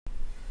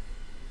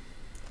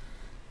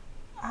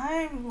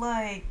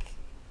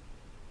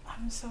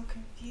I'm so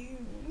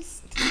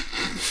confused.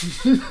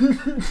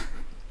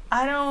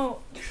 I don't.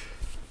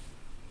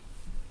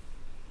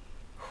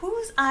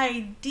 Whose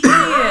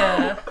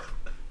idea?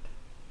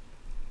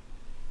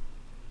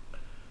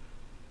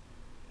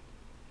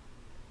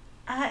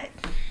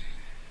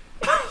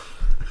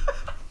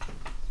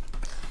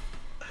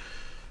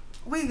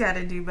 We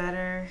gotta do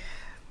better.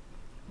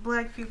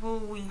 Black people,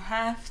 we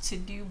have to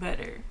do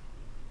better.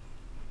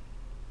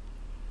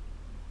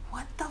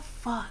 What the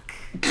fuck?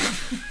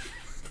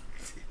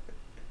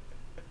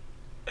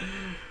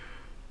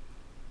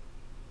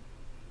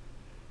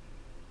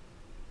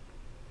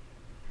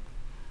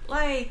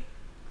 Like,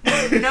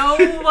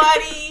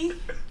 nobody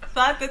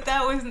thought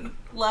that was,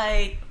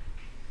 like,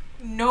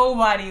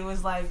 nobody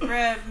was like,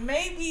 bruh,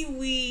 maybe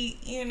we,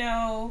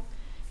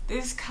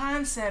 this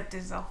concept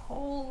is a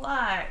whole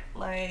lot,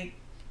 like,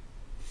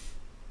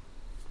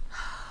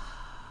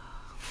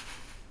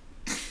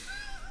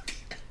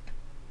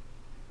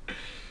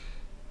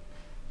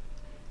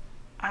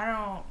 I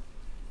don't,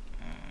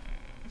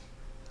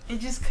 it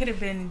just could have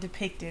been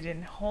depicted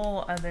in a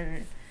whole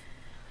other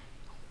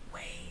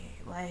way,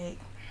 like,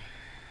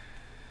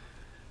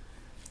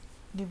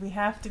 did we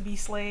have to be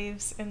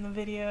slaves in the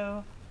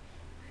video?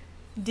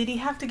 Did he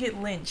have to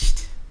get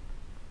lynched?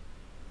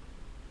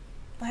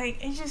 Like,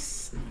 it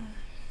just...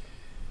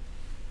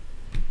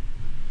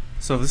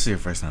 So if this is your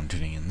first time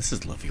tuning in, this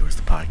is Love Yours,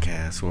 the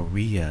podcast, where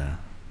we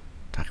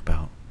talk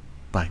about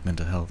black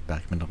mental health,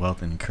 black mental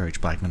wealth, and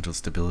encourage black mental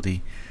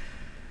stability.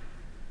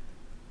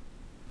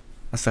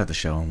 Let's start the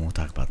show and we'll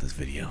talk about this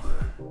video.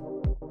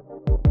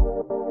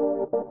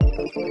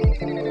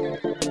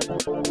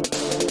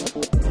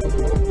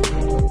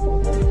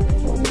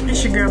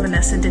 It's your girl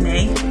Vanessa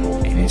Dene.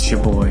 And it's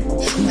your boy,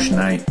 Swoosh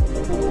Knight.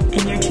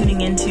 And you're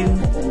tuning into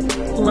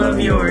Love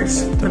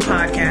Yours, the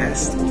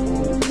podcast.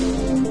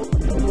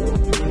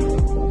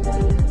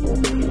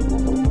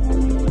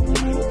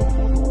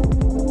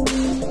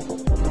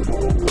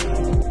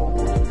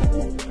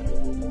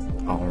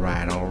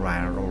 Alright.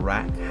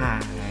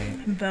 Hi.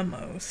 The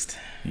most.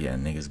 Yeah,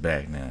 niggas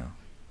back now.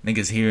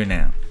 Niggas here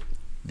now.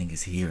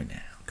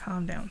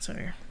 Calm down,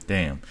 sir.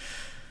 Damn.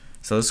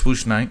 So it's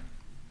Swoosh Knight.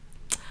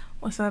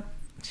 What's up?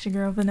 It's your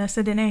girl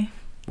Vanessa Dene.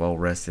 Well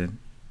rested.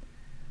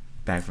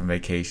 Back from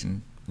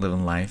vacation.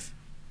 Living life.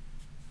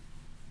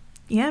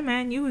 Yeah,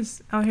 man. You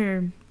was out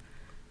here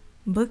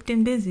booked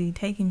and busy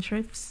taking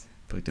trips.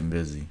 Booked and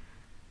busy.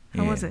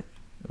 How was it?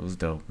 It was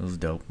dope, man.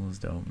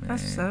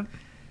 That's what's up.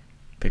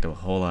 Picked up a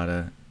whole lot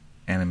of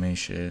anime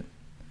shit.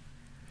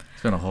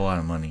 Spent a whole lot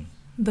of money.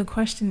 The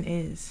question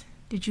is,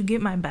 did you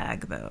get my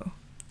bag, though?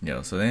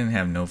 Yo, so they didn't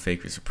have no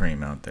fake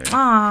Supreme out there.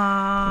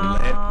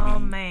 Aww,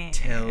 Let me man.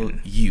 tell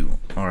you.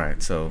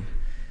 Alright, so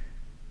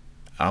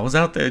I was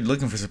out there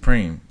looking for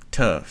Supreme.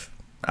 Tough.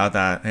 I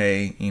thought,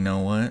 hey, you know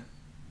what?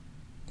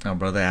 My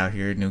brother out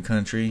here, new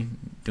country,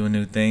 doing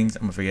new things.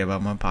 I'm gonna forget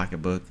about my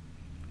pocketbook.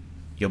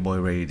 Your boy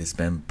ready to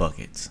spend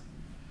buckets.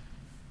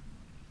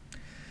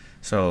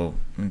 So,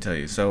 let me tell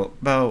you. So,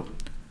 about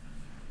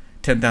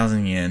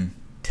 10,000 yen.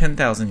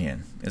 10,000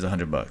 yen is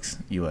 $100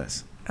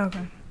 US.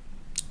 Okay.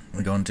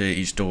 We go into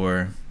each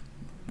store.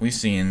 We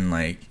seeing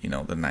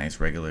the nice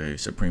regular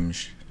Supreme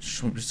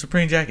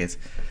jackets.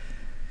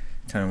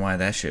 Tell me why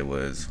that shit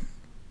was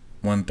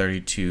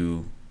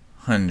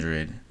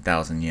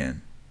 132,000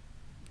 yen.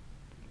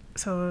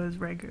 So it was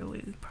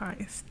regularly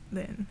priced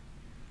then.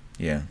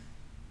 Yeah.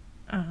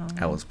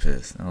 I was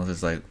pissed. I was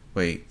just like,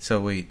 wait,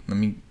 let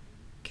me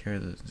carry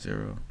the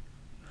zero.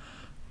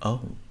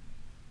 Oh.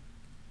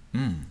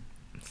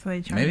 So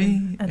they charge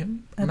maybe a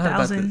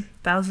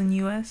thousand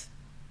US.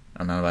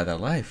 I'm not about that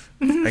life.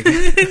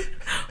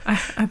 I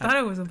thought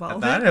it was a ball. I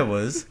thought it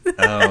was.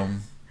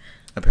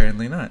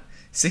 Apparently not.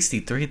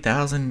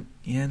 63,000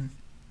 yen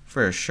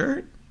for a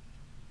shirt?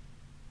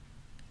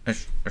 A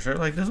shirt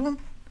like this one?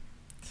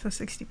 So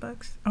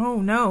 $60.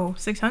 Oh no,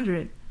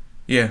 600.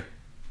 Yeah.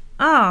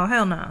 Oh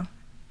hell no.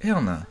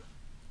 Hell no.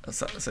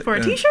 For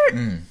a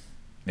t-shirt?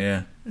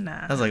 Yeah.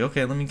 Nah. I was like,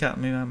 okay, let me cop.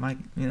 Maybe I might,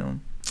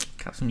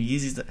 cop some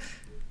Yeezys.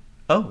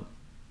 Oh.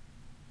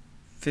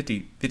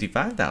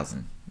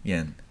 55,000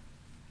 yen.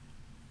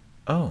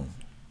 Oh.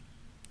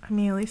 I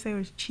mean, at least they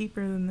was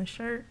cheaper than the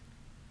shirt.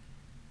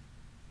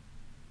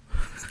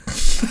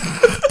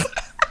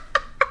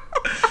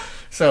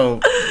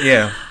 So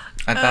yeah,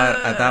 I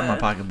thought my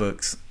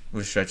pocketbooks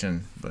were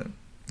stretching, but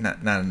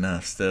not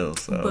enough still.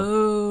 So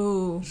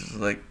boo. Just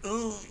like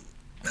ooh,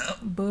 no.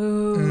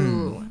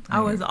 Boo.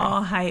 I was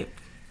all hype.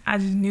 I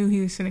just knew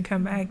he was gonna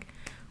come back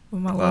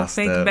with my little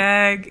fake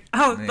bag.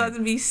 I was about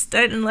to be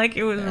stunting like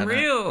it was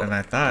real. And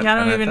I thought y'all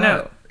don't even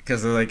know.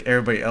 Because like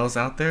everybody else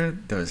out there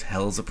was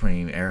hell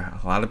Supreme.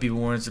 A lot of people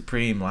wearing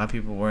Supreme. A lot of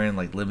people wearing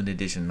like limited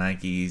edition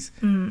Nikes.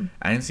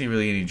 I didn't see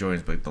really any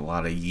Jordans, but a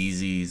lot of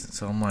Yeezys.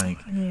 So I'm like,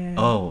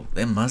 oh,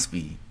 it must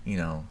be, it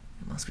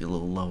must be a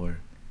little lower.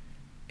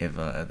 If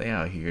they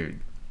out here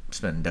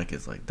spending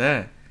ducats like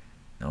that.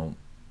 No.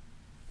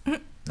 I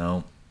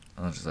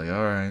was just like,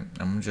 all right,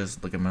 I'm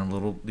just looking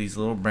at these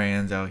little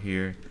brands out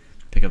here.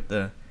 Pick up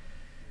the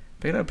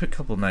picked up a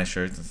couple nice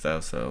shirts and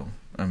stuff. So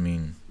I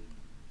mean,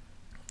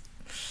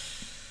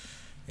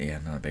 yeah,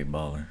 I'm not a big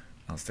baller.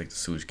 I'll stick to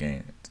swoosh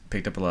game.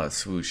 Picked up a lot of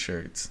swoosh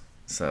shirts.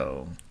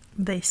 So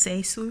they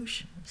say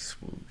swoosh.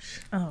 Swoosh.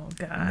 Oh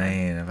God,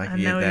 man! If I could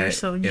get that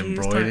so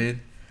embroidered,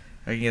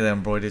 I can get that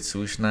embroidered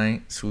swoosh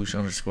night,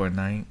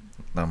 swoosh_night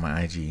on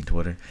my IG and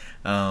Twitter.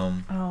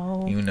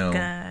 Oh, you know.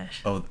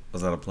 Gosh. Oh,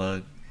 was that a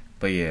plug?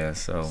 But yeah,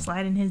 so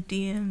slide in his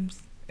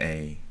DMs.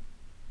 Hey,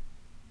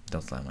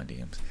 don't slide my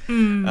DMs.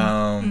 Mm-hmm.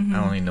 I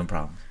don't need no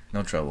problem,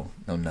 no trouble,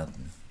 no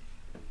nothing.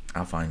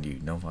 I'll find you.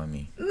 Don't find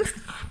me.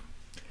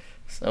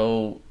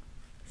 So,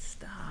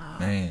 stop,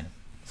 man.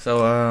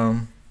 So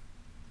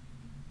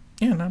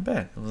yeah, not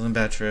bad. It wasn't a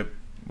bad trip.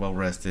 Well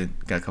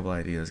rested. Got a couple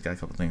ideas. Got a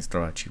couple things to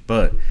throw at you.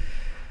 But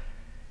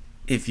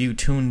if you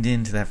tuned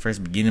into that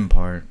first beginning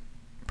part,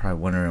 probably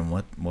wondering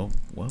what we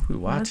watching.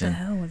 What the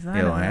hell was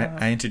that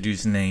about? I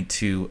introduced Nate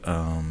to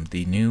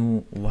the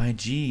new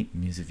YG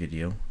music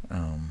video,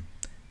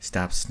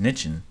 "Stop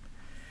Snitching,"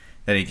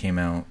 that he came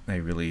out. They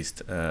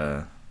released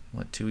 2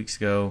 weeks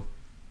ago.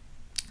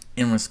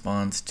 In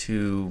response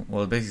to,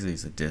 well, basically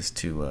it's a diss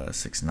to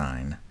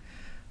 6ix9ine,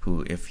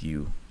 who, if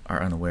you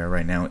are unaware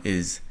right now,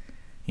 is,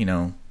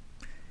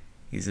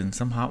 he's in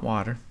some hot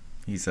water.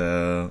 He's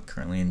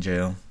currently in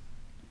jail,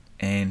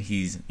 and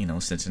he's,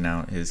 snitching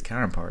out his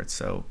counterparts.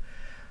 So,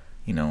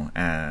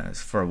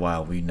 as for a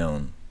while we've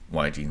known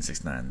YG and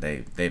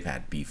 6ix9ine, they've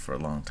had beef for a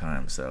long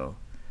time. So,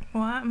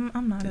 well,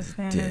 I'm not a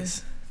fan.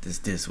 This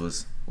diss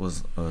was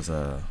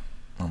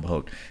on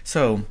behold.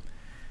 So.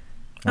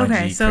 YG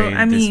okay, so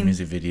I mean, this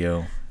music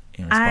video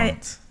in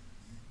response.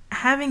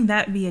 Having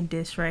that be a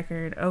diss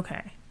record,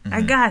 okay,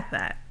 I got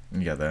that.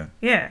 You got that?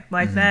 Yeah,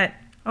 like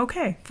that.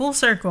 Okay, full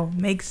circle,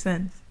 makes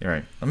sense. You're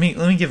right. Let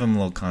me give him a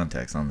little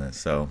context on this.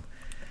 So,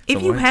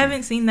 if you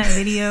haven't seen that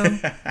video,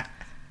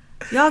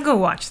 y'all go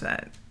watch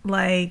that.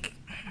 Like,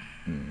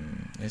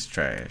 it's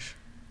trash.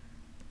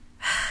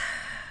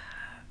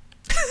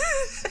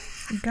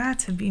 Got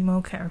to be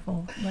more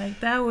careful.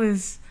 Like, that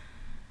was.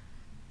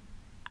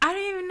 I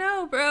don't even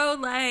know, bro.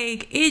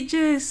 Like, it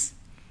just...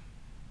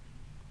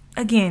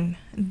 Again,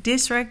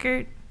 diss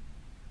record.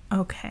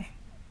 Okay.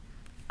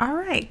 All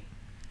right.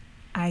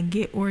 I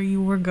get where you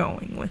were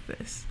going with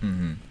this.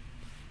 Mm-hmm.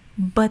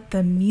 But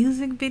the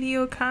music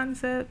video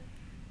concept...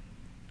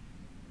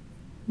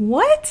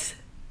 What?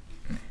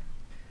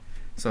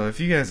 So, if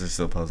you guys are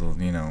still puzzled,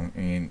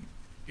 and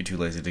you're too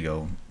lazy to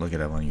go look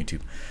it up on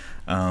YouTube.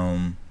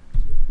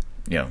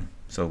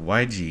 So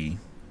YG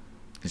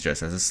is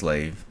dressed as a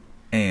slave.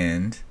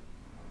 And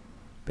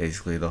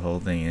basically the whole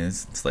thing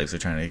is slaves are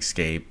trying to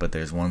escape, but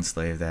there's one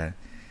slave that,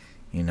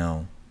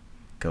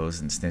 goes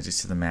and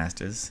snitches to the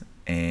masters,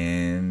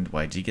 and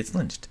YG gets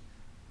lynched.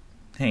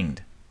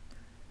 Hanged.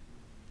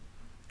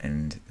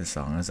 And the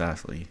song is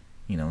actually,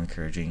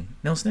 encouraging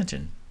no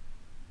snitching.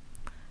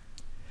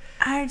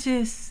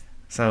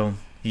 So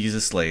he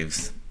uses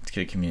slaves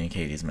to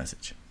communicate his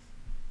message.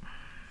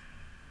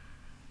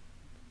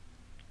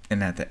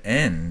 And at the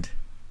end,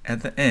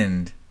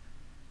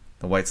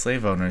 the white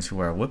slave owners who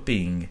are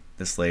whipping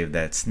the slave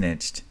that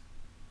snitched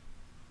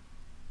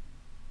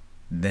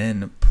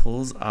then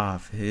pulls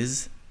off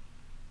his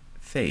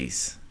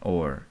face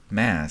or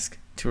mask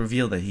to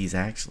reveal that he's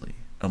actually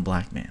a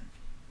black man.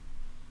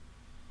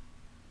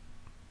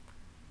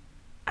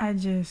 I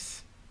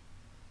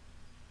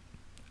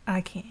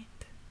can't.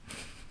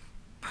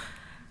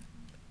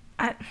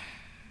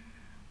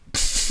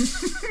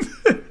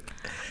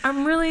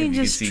 I'm really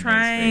just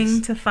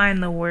trying to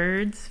find the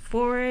words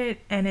for it,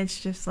 and it's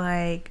just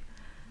like,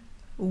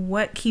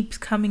 what keeps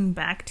coming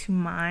back to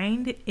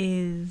mind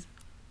is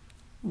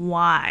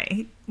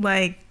why.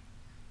 Like,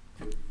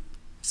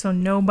 so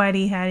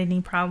nobody had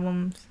any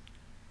problems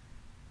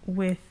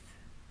with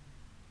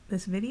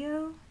this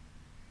video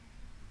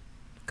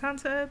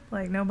concept?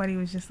 Like, nobody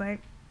was just like,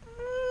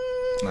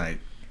 like,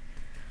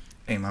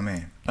 hey, my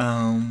man.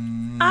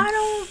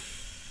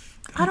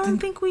 I don't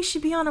think we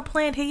should be on a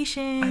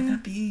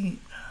plantation.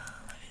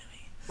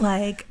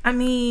 Like, I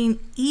mean,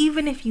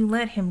 even if you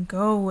let him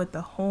go with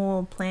the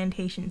whole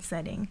plantation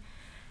setting,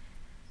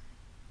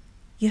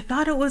 you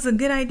thought it was a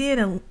good idea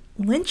to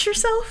lynch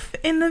yourself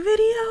in the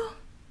video?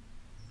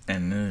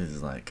 And it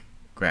is, like,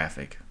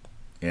 graphic.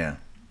 Yeah.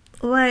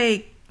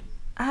 Like,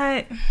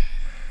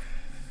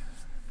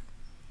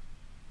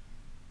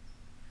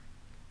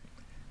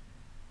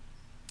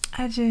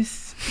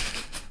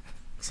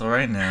 So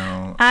right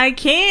now... I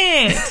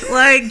can't.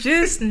 Like,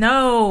 just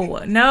no.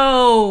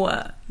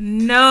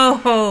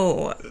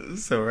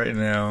 So right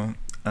now,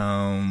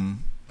 I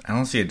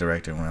don't see a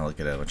director when I look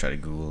it up. I try to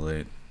Google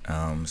it.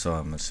 So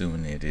I'm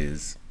assuming it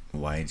is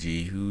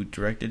YG who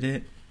directed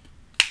it.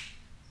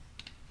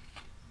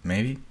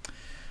 Maybe.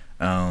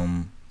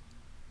 Once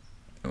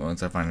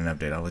I find an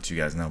update, I'll let you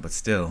guys know. But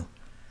still,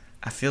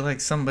 I feel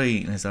like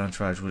somebody in his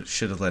entourage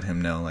should have let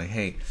him know, like,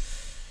 hey...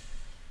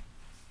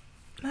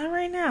 Not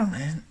right now.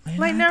 Man,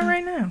 not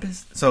right now.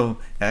 So,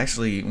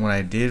 actually, when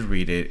I did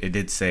read it, it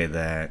did say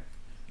that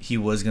he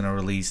was going to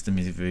release the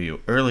music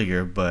video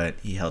earlier, but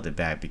he held it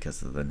back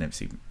because of the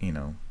Nipsey,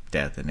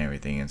 death and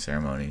everything and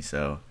ceremony.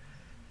 So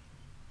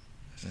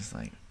it's just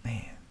like,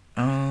 man,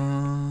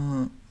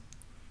 I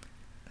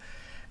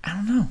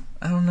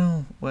don't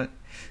know what.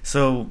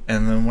 So,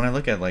 and then when I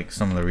look at like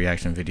some of the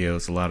reaction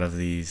videos, a lot of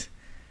these,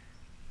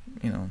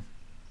 you know,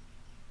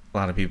 a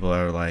lot of people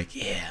are like,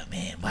 yeah,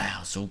 man,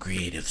 wow, so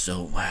creative,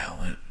 so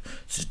wow,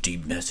 it's a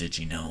deep message,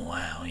 you know,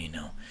 wow, you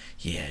know,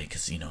 yeah,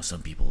 because, you know,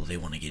 some people, they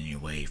want to get in your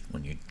way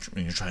when you're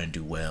trying to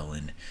do well,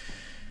 and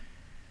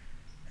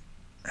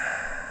it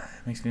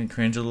makes me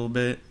cringe a little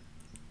bit.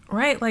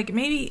 Right, like,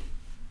 maybe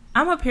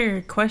I'm up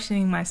here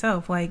questioning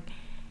myself, like,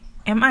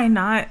 am I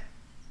not,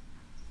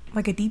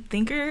 like, a deep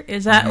thinker?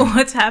 Is that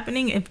what's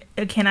happening?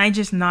 Can I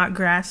just not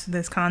grasp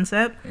this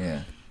concept?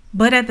 Yeah.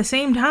 But at the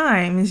same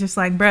time, it's just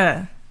like,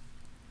 bruh,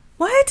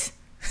 what?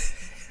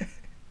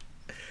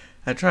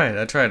 I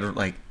tried to,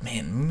 like,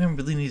 man, we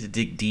really need to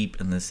dig deep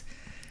in this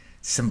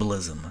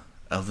symbolism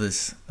of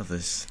this.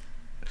 This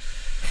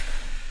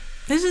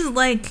is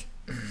like,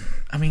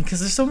 I mean, because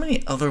there's so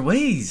many other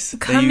ways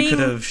that you could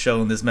have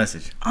shown this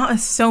message.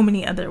 So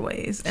many other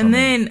ways. And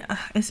then,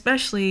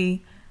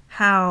 especially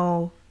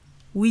how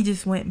we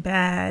just went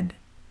bad.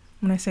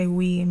 When I say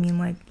we, I mean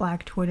like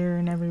Black Twitter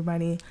and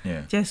everybody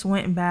just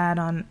went bad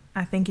on,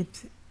 I think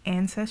it's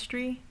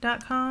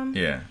Ancestry.com.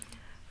 Yeah.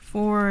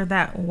 For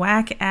that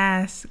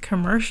whack-ass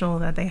commercial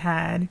that they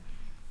had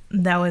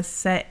that was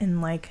set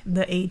in, like,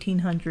 the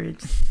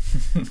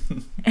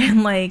 1800s.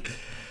 And, like,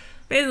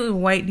 basically a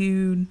white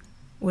dude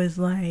was,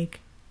 like,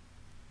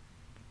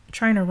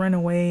 trying to run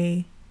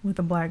away with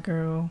a black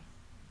girl,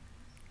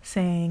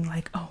 saying,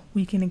 like, oh,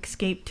 we can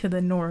escape to the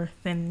north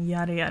and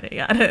yada, yada,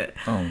 yada.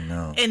 Oh,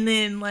 no. And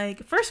then,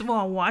 like, first of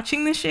all,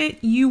 watching the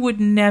shit, you would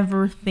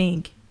never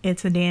think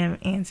it's a damn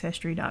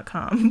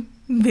Ancestry.com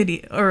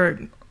video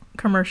or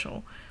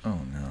commercial. Oh,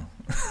 no.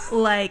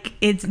 Like,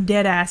 it's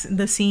dead ass.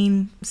 The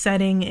scene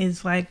setting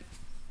is like,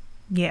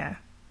 yeah.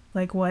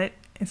 Like, what?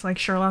 It's like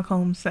Sherlock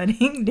Holmes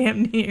setting,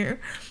 damn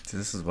near. So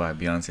this is why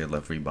Beyonce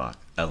left Reebok,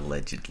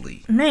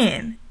 allegedly.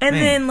 Man. And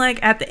then,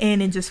 like, at the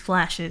end, it just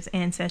flashes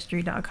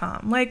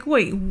Ancestry.com. Like,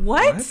 wait,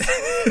 what?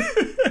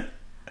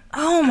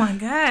 Oh, my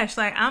gosh.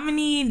 Like, I'm gonna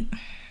need...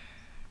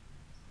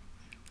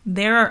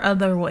 There are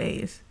other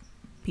ways,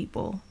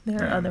 people.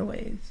 There are other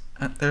ways.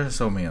 There are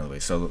so many other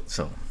ways.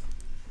 So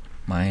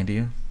my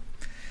idea...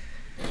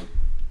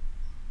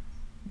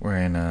 We're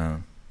in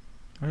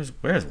where's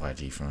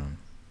YG from?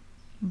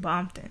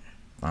 Bompton.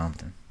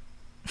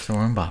 So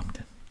we're in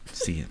Bompton.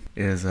 See it.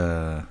 It is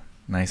a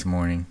nice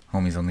morning.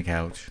 Homies on the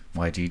couch.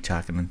 YG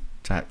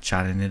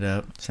chatting it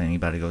up. Saying he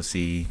about to go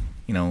see,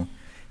 you know,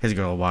 his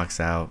girl walks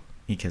out.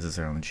 He kisses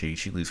her on the cheek.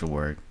 She leaves for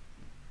work.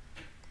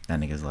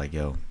 That nigga's like,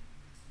 yo,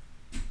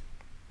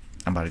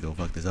 I'm about to go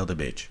fuck this other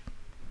bitch.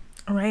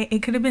 Right?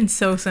 It could have been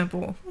so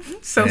simple.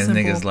 So and simple.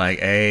 And nigga's like,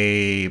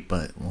 hey,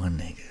 but one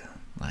nigga,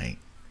 like,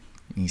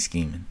 he's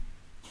scheming.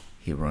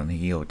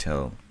 He'll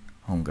tell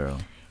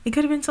homegirl. It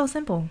could have been so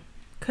simple.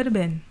 Could have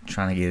been.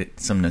 Trying to get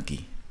some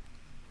nookie.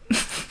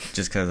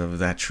 Just because of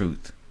that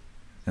truth.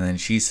 And then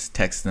she's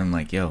texting him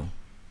like, yo,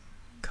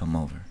 come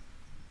over.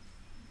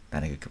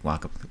 That nigga could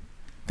walk up,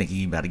 thinking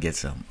he about to get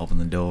some. Open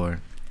the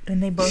door.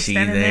 And they both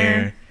standing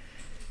there.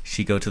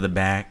 She go to the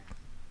back.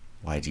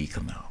 YG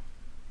come out.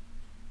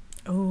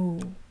 Oh.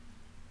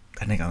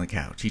 That nigga on the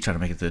couch. He trying to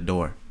make it to the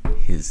door.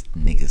 His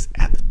niggas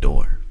at the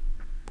door.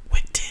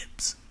 With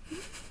tips.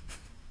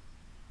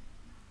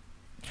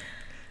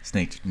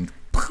 Snake.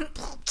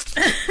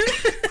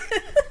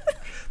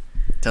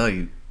 Tell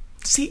you.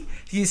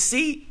 You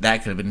see? That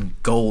could have been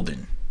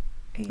golden.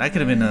 Yeah. That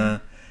could have been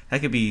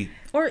that could be.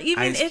 Or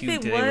even Ice if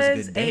Cube it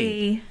was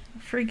a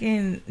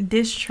freaking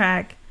diss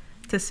track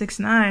to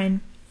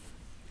 6ix9ine.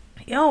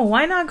 Yo,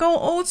 why not go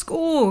old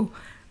school?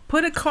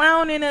 Put a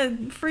clown in a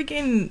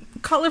freaking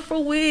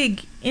colorful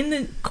wig in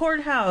the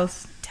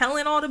courthouse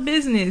telling all the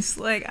business.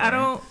 Like,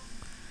 right.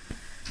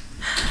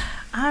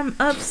 I'm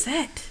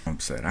upset.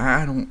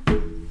 I don't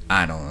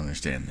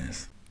understand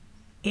this.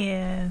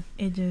 Yeah,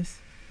 it just...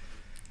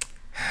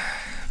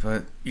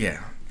 But,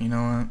 yeah, you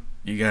know what?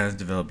 You guys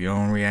develop your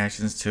own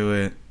reactions to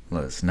it.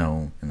 Let us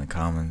know in the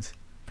comments.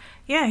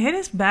 Yeah, hit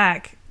us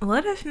back.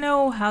 Let us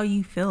know how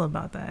you feel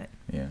about that.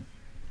 Yeah,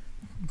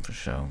 for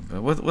sure.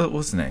 But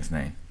what's the next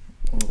name?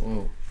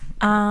 Whoa.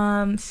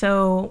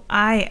 So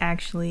I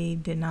actually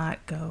did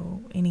not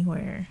go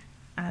anywhere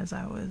as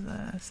I was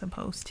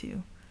supposed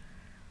to.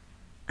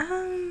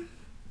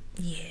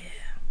 Yeah.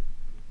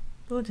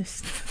 We'll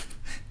just...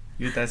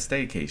 You did that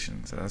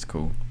staycation, so that's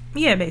cool.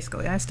 Yeah,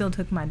 basically. I still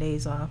took my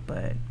days off,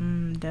 but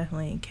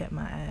definitely kept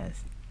my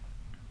ass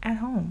at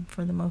home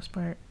for the most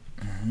part.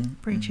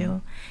 Pretty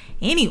chill.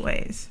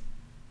 Anyways,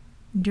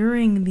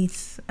 during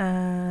this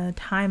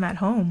time at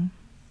home,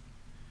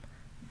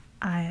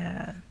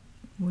 I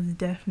was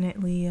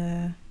definitely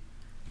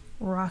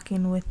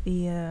rocking with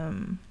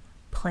the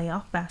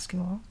playoff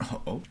basketball.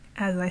 Oh.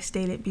 As I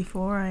stated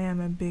before, I am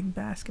a big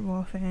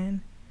basketball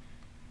fan.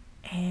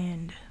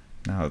 And...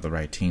 Not the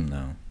right team,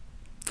 though.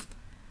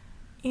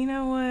 You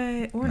know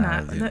what? We're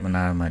not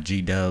on my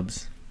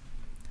G-dubs.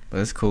 But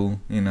it's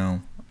cool, you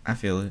know. I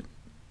feel it.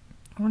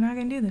 We're not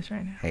gonna do this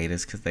right now. Hate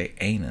us because they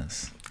ain't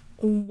us.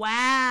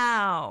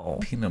 Wow.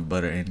 Peanut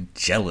butter and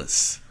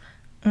jealous.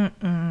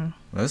 Well,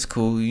 that's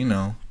cool, you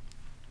know.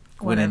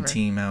 Winning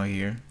team out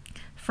here.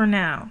 For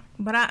now.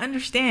 But I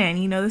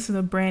understand, you know, this is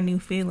a brand new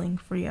feeling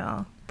for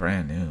y'all.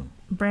 Brand new.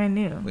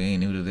 We ain't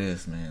new to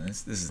this, man.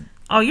 This is.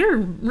 Oh, you're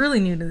really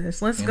new to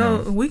this. Let's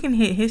go. We can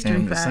hit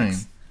history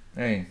facts.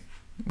 Hey,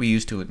 we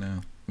used to it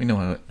now. We know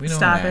how.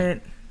 Stop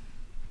it.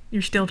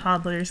 You're still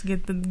toddlers.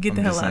 Get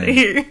the hell out of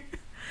here.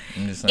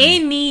 I'm just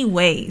saying.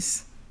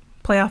 Anyways,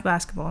 playoff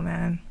basketball,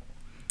 man.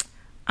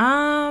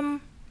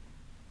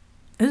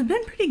 It's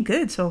been pretty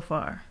good so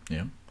far.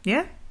 Yeah.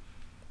 Yeah.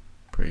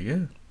 Pretty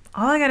good.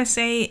 All I gotta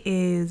say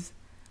is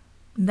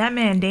that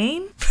man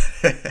Dame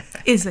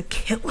is a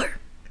killer,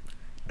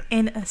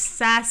 an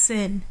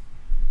assassin.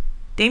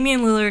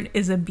 Damian Lillard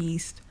is a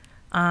beast.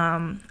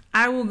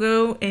 I will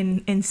go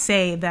and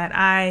say that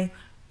I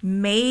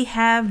may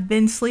have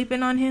been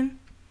sleeping on him,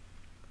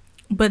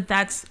 but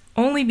that's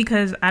only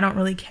because I don't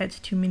really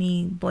catch too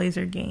many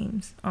Blazer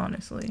games,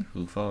 honestly.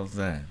 Who falls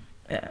that?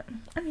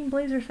 I mean,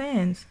 Blazer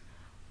fans.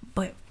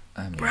 But,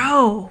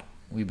 bro.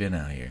 We've been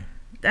out here.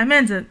 That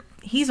man's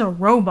he's a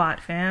robot,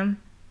 fam.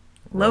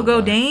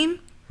 Logo Dame?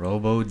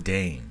 Robo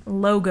Dame.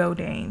 Logo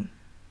Dame.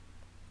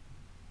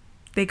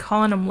 They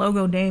calling him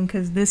Logo Dame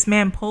because this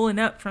man pulling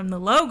up from the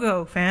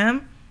logo,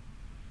 fam.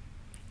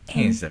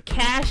 And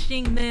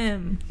cashing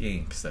them. He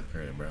ain't Steph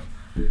Curry, bro.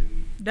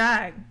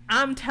 Dog,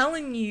 I'm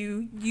telling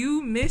you,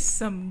 you missed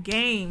some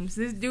games.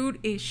 This dude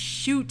is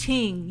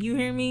shooting. You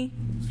hear me?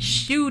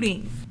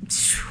 Shooting.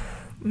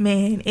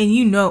 Man, and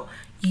you know,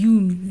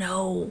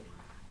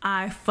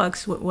 I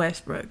fucks with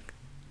Westbrook.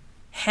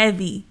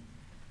 Heavy.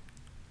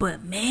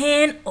 But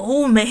man,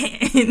 oh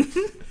man.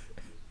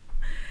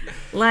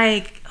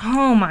 Like,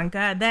 oh my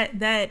God,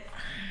 that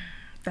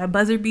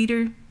buzzer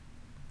beater.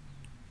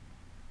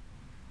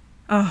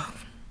 Oh.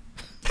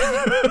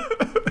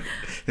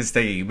 It's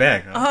taking you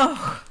back, huh?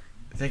 Oh.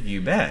 It's taking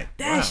you back.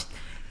 Wow.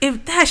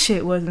 If that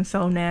shit wasn't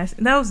so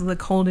nasty, that was the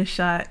coldest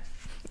shot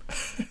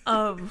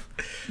of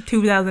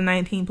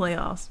 2019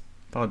 playoffs.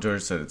 Paul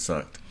George said it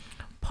sucked.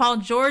 Paul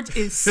George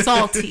is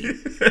salty.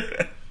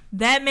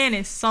 That man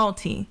is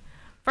salty.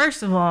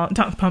 First of all,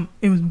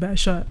 it was a bad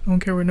shot. I don't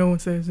care what no one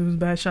says. It was a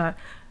bad shot.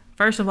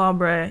 First of all,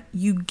 bruh,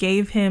 you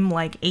gave him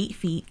like 8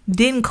 feet.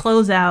 Didn't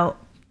close out.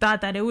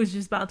 Thought that it was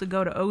just about to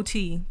go to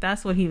OT.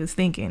 That's what he was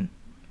thinking.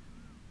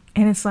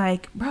 And it's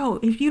like, bro,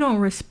 if you don't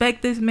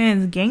respect this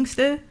man's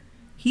gangster,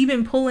 he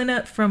been pulling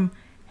up from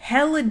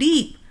hella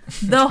deep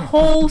the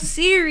whole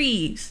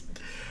series.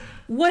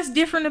 What's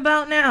different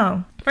about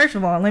now? First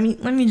of all, let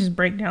me just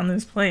break down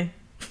this play.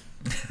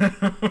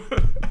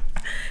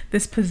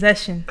 This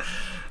possession.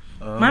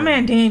 Oh. My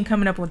man Dame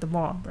coming up with the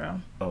ball,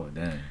 bro. Oh,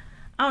 dang.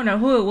 I don't know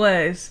who it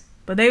was,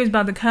 but they was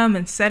about to come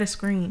and set a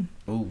screen.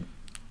 Ooh.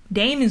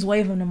 Dame is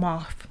waving them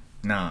off.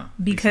 Nah.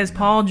 Because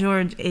Paul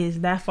George is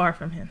that far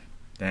from him.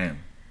 Damn.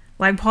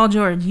 Like, Paul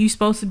George, you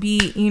supposed to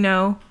be, you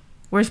know,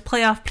 where's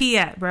playoff P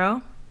at,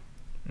 bro?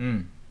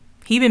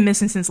 He been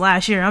missing since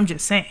last year, I'm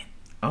just saying.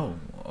 Oh,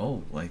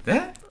 like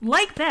that?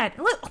 Like that.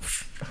 Look,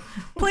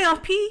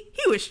 playoff P,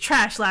 he was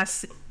trash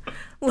last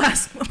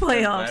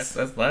playoffs.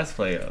 That's last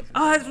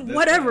playoffs.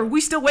 Whatever. We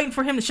still waiting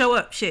for him to show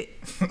up. Shit.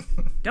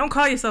 Don't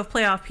call yourself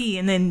playoff P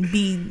and then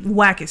be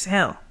whack as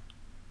hell.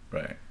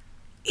 Right.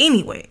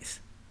 Anyways,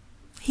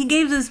 he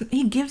gives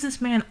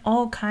this man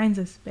all kinds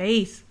of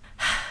space.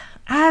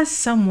 As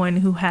someone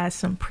who has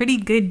some pretty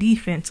good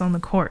defense on the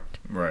court,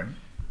 right?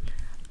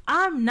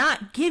 I'm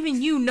not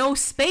giving you no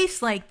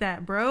space like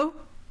that, bro.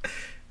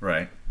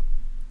 Right.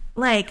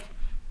 Like,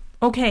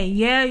 okay,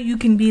 yeah, you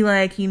can be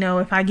like, you know,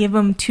 if I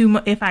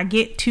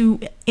get too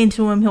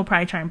into him, he'll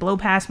probably try and blow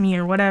past me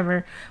or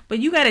whatever. But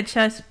you gotta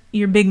trust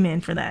your big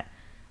man for that.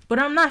 But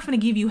I'm not gonna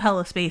give you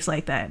hella space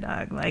like that,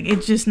 dog. Like,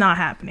 it's just not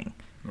happening.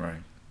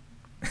 Right.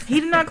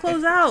 He did not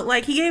close out.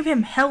 Like, he gave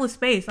him hella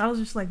space. I was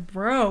just like,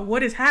 bro,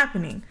 what is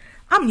happening?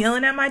 I'm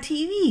yelling at my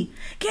TV.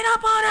 Get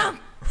up on him.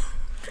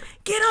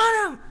 Get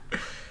on him.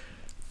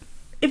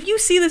 If you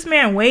see this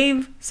man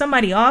wave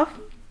somebody off,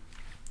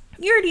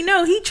 you already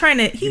know he trying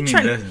to, you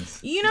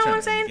know what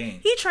I'm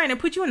saying? He trying to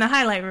put you in the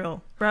highlight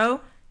reel,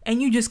 bro.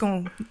 And you just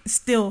gonna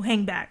still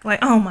hang back. Like,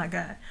 oh my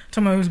God.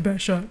 Talking about it was a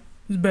bad shot. It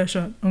was a bad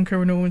shot. I don't care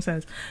what no one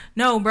says.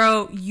 No,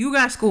 bro, you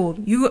got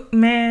schooled.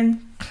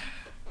 Man,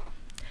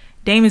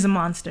 Dame is a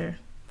monster.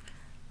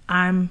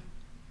 I'm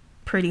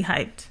pretty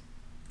hyped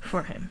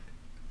for him.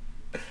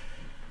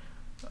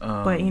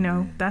 But you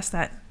know, that's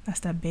that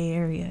Bay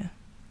Area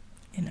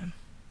in him.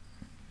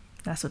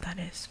 That's what that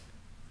is.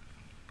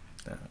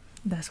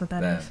 That's what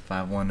that is.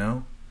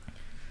 510?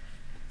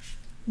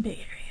 Bay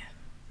Area.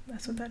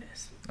 That's what that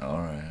is. All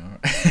right.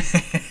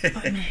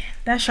 But man,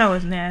 that shot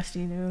was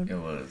nasty, dude. It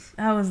was.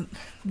 That was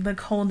the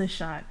coldest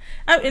shot.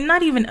 And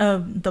not even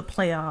of the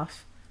playoffs.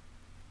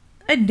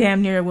 It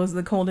damn near was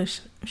the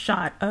coldest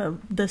shot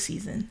of the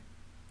season.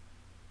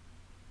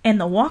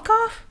 And the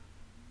walk-off?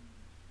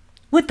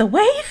 With the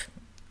wave?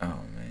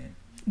 Oh, man.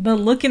 The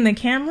look in the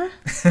camera?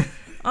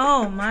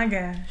 Oh, my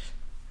gosh.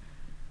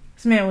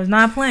 This man was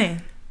not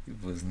playing. He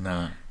was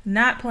not.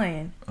 Not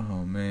playing.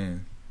 Oh,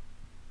 man.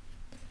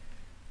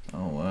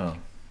 Oh, wow.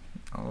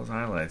 All those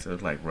highlights, it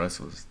was like Russ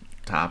was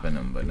topping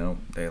them, but nope,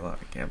 they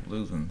kept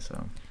losing,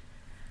 so.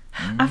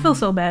 I feel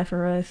so bad for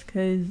Russ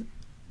because,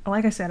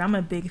 like I said, I'm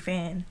a big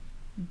fan.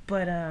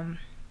 But, I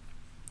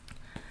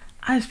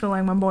just feel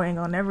like my boy ain't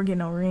gonna never get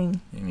no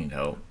ring. You need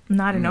help.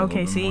 Not in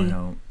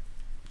OKC.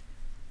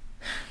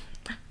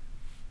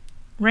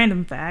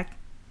 Random fact.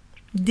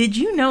 Did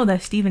you know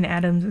that Steven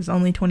Adams is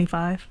only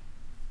 25?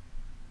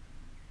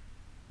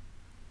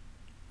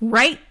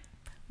 Right?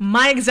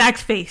 My exact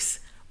face.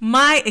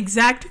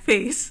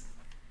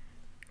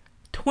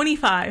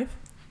 25.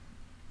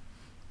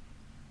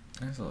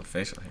 That's a little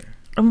facial hair.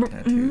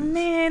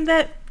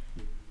 Man,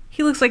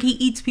 he looks like he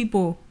eats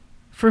people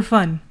for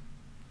fun.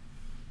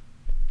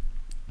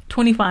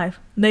 25.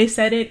 They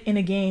said it in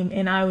a game,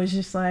 and I was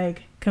just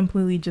like,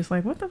 completely just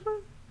like, what the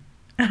fuck?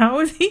 How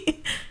is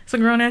he? It's a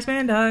grown ass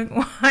man, dog.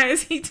 Why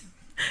is he?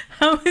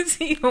 How is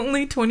he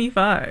only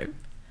 25?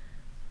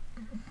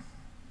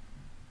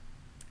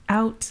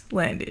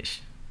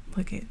 Outlandish.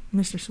 Look at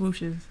Mr.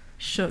 Swoosh is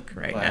shook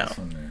right now.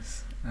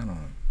 I don't know.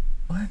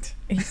 What?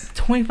 He's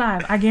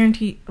 25. I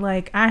guarantee.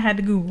 Like, I had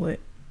to Google it.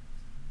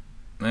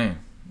 Man,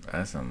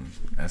 that's some.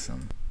 All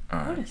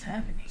right. What is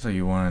happening? So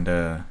you wanted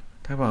to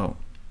talk about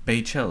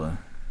Baychella?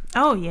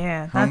 Oh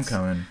yeah,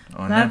 Homecoming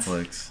on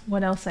Netflix.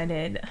 What else I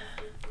did?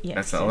 Yes,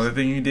 that's the only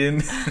thing you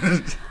did.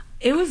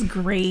 It was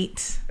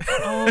great.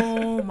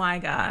 Oh my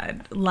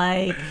god!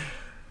 Like,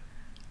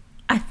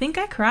 I think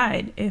I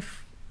cried.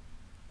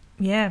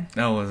 Yeah.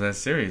 No, was that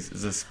serious?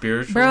 Is it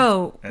spiritual?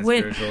 Bro,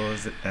 spiritual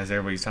as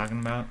everybody's talking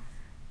about?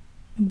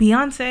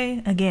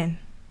 Beyonce again,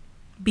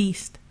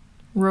 beast,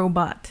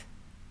 robot,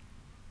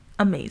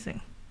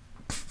 amazing.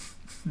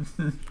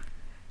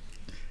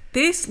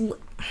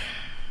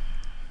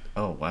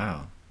 Oh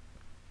wow.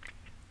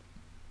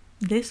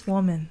 This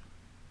woman,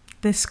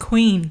 this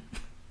queen,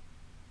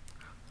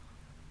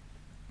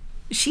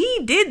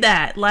 she did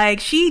that. Like,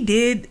 she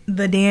did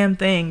the damn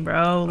thing,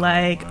 bro.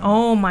 Like, wow.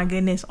 Oh my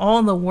goodness,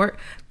 all the work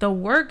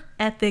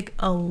ethic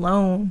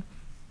alone.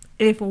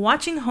 If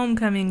watching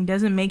Homecoming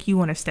doesn't make you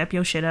want to step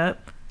your shit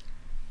up,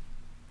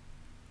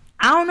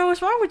 I don't know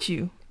what's wrong with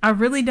you. I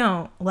really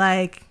don't.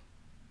 Like,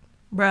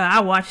 bro,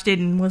 I watched it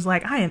and was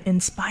like, I am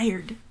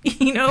inspired.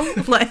 You know,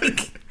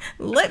 like,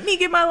 let me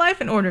get my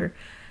life in order.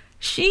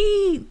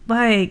 She's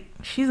a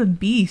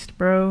beast,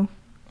 bro.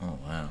 Oh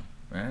wow.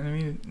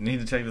 I need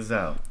to check this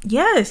out.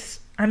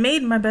 Yes. I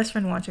made my best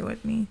friend watch it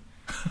with me.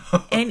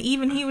 And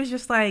even he was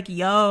just like,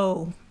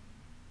 yo.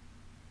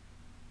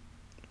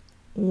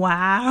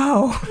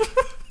 Wow.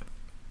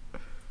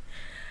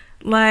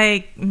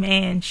 Like,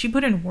 man, she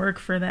put in work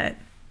for that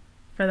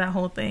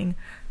whole thing.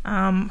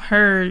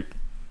 Her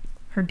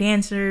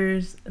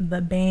dancers,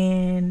 the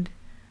band,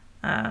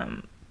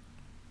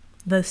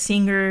 the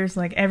singers,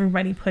 like,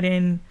 everybody put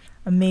in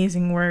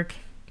amazing work.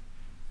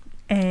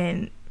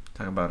 And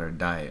talk about her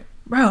diet.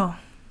 Bro,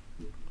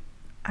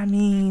 I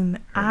mean,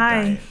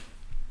 I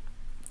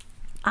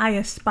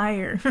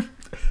aspire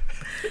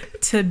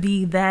to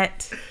be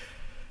that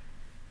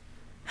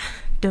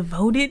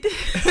devoted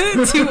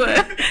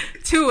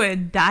to a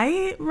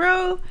diet,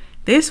 bro.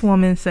 This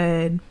woman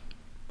said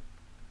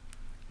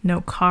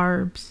no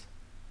carbs,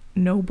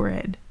 no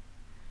bread,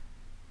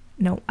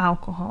 no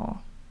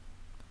alcohol,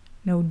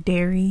 no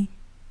dairy,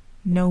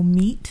 no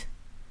meat,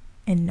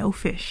 and no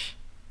fish.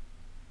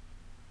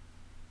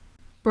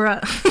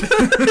 Bruh.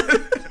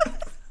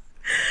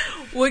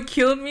 What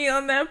killed me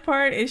on that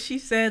part is she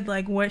said,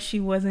 like, what she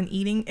wasn't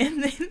eating,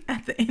 and then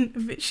at the end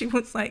of it she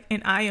was like,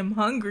 and I am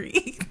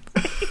hungry.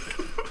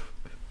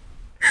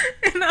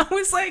 And I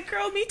was like,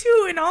 girl, me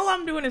too, and all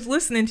I'm doing is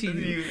listening to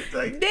you.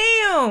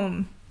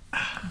 Damn.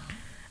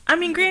 I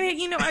mean, granted,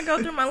 you know, I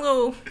go through my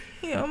little,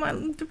 you know, my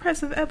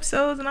depressive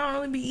episodes and I don't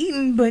really be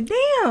eating, but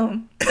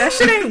damn, that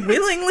shit ain't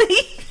willingly.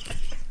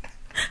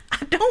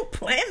 I don't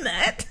plan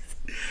that.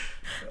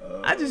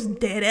 I just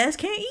dead ass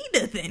can't eat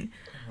nothing.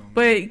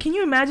 But can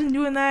you imagine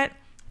doing that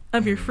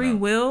of your free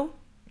will?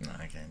 No,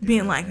 I can't.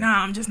 Being like,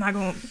 nah, I'm just not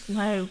going to,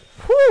 like,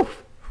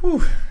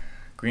 whew.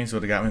 Greens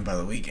would have got me by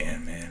the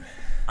weekend, man.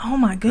 Oh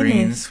my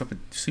goodness.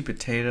 Greens, sweet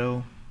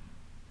potato,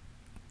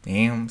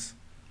 yams.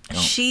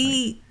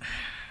 First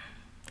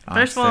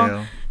of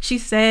all, she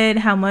said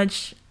how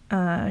much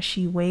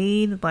she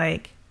weighed.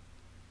 Like,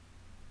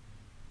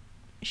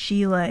 the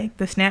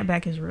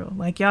snapback is real.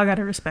 Like, y'all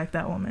gotta respect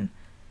that woman.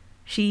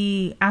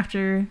 She,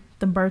 after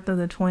the birth of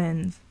the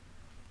twins,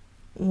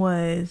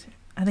 was,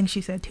 I think she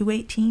said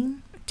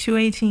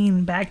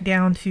 218 back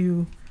down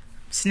to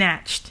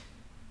snatched.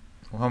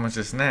 Well, how much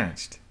is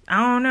snatched? I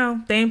don't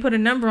know. They didn't put a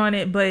number on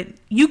it, but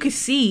you could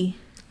see.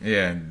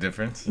 Yeah,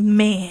 difference.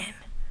 Man.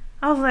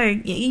 I was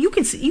like, you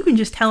can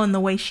just tell in the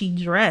way she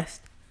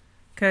dressed.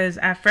 Because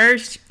at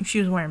first, she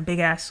was wearing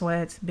big-ass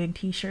sweats, big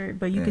T-shirt,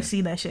 but you could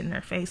see that shit in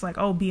her face. Like,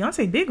 oh,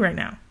 Beyonce big right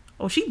now.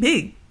 Oh, she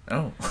big.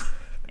 Oh.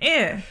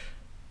 Yeah.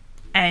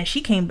 And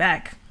she came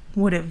back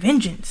with a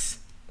vengeance.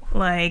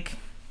 Like,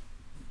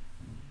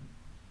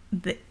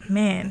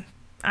 man,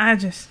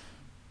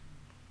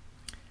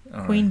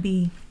 Queen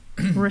Bee.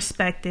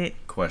 Respect it.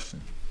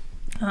 Question.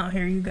 Oh,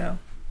 here you go.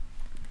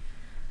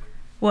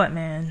 What,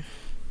 man?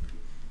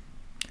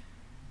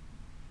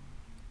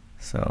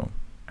 So.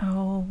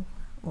 Oh,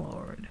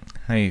 Lord.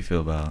 How do you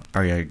feel about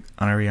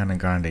Ariana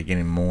Grande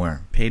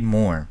getting paid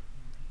more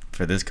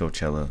for this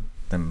Coachella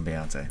than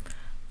Beyonce?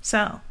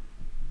 So.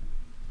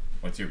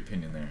 What's your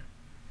opinion there?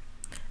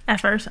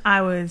 At first,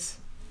 I was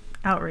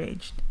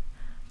outraged.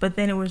 But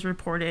then it was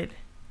reported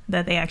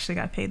that they actually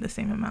got paid the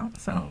same amount.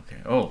 So. Oh,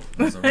 okay. Oh,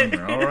 that's a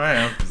rumor. All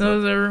right. That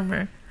was a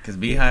rumor. Because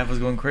Beehive was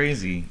going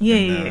crazy.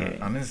 Yeah.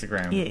 On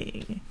Instagram.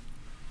 Yeah.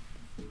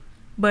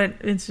 But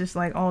it's just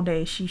like all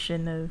day she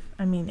shouldn't have.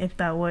 I mean, if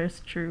that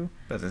was true.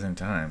 But at the same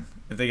time,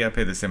 if they got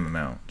paid the same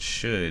amount,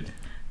 should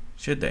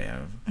they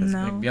have?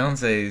 No. Like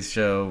Beyonce's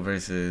show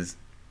versus.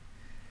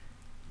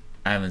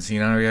 I haven't seen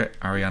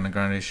Ariana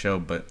Grande's show,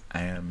 but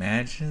I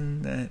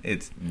imagine that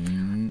it's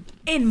in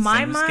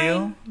my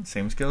mind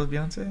same scale as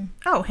Beyonce.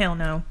 Oh, hell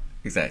no!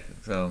 Exactly.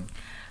 So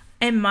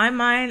in my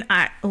mind,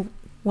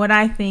 what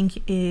I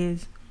think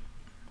is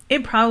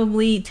it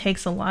probably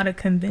takes a lot of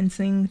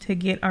convincing to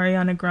get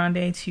Ariana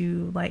Grande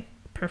to like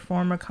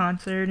perform a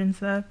concert and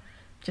stuff,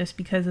 just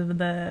because of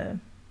the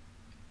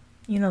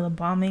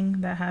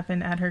bombing that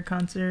happened at her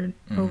concert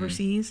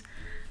overseas.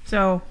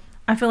 So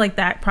I feel like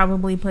that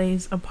probably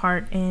plays a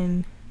part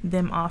in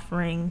them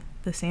offering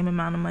the same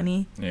amount of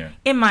money. Yeah.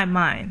 In my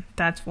mind,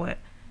 that's what.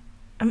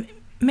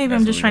 Maybe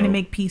I'm just trying to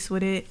make peace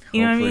with it.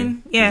 You know what I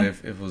mean? Yeah.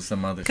 If it was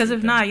some other. Because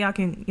if not, y'all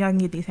can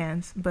get these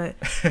hands. But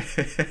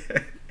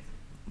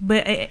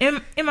but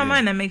in my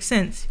mind, that makes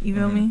sense. You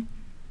feel me?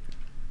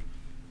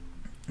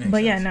 Makes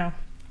sense. Yeah, no.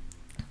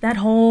 That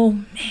whole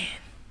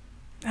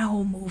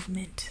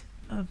movement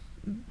of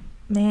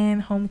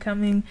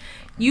homecoming,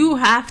 you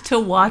have to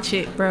watch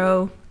it,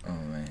 bro. Oh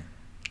man.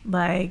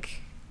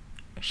 Like,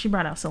 she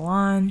brought out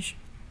Solange.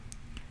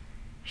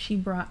 She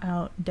brought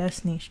out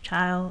Destiny's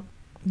Child.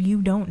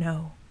 You don't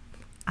know.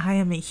 I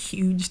am a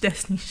huge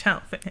Destiny's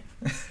Child fan.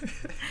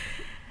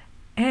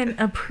 And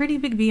a pretty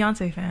big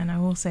Beyonce fan, I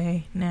will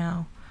say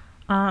now.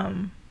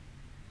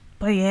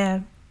 But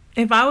yeah,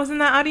 if I was in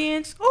that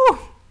audience,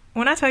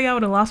 when I tell you I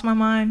would have lost my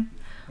mind,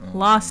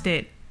 lost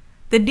it.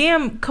 The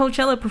damn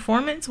Coachella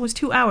performance was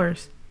 2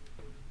 hours.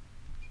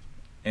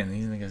 And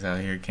these niggas out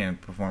here can't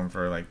perform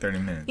for like 30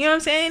 minutes. You know what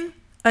I'm saying?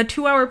 A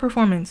 2-hour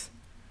performance.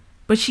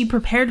 But she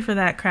prepared for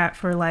that crap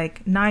for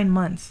like 9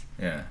 months.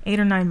 Yeah. 8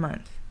 or 9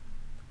 months.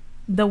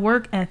 The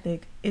work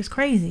ethic is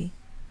crazy.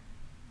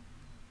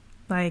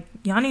 Like,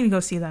 y'all need to go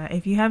see that.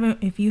 If you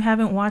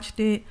haven't watched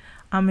it,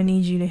 I'm gonna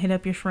need you to hit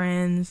up your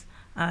friends,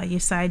 your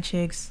side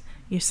chicks,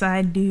 your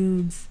side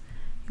dudes,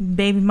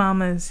 baby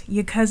mamas,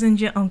 your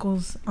cousins, your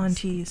uncles,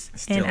 aunties,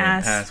 and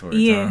ask passwords,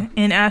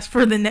 and ask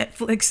for the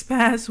Netflix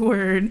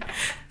password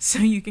so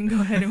you can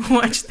go ahead and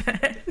watch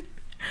that.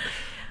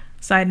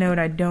 Side note,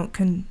 I don't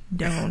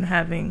condone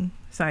having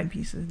side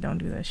pieces. Don't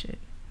do that shit.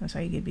 That's how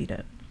you get beat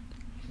up.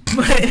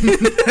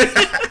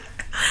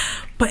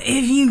 But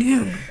if you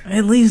do,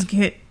 at least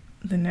get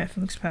the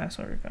Netflix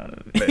password out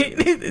of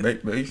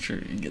it. Make sure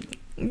you get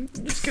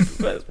just get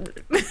the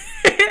password.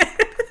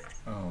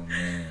 Oh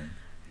man.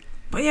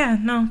 But yeah,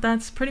 no,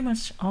 that's pretty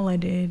much all I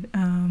did.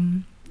 I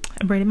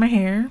braided my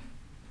hair.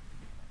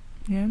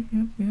 Yep.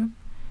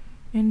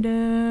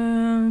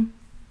 And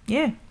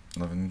yeah.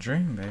 Living the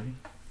dream, baby.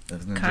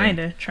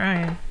 Kinda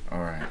trying. All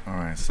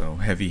right. So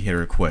heavy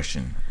hitter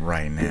question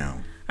right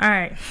now. All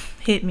right,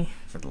 hit me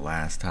for the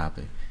last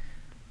topic.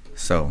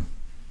 So,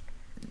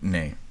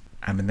 Nay,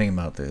 I've been thinking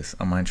about this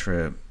on my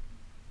trip.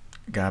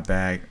 Got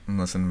back, I'm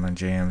listening to my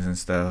jams and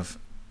stuff,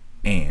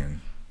 and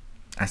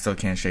I still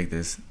can't shake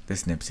this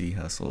Nipsey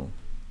Hussle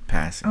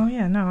passing. Oh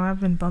yeah, no, I've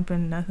been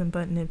bumping nothing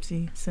but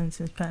Nipsey since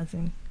his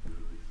passing.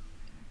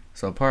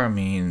 So part of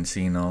me, and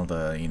seeing all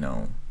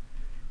the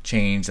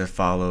change that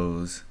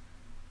follows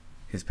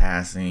his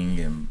passing,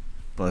 and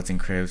Bloods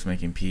and Crips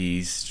making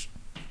peace,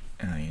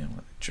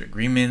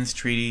 agreements,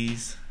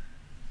 treaties,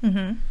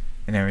 and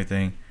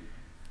everything.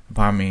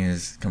 Part of me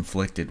is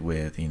conflicted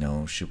with,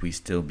 should we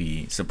still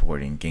be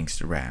supporting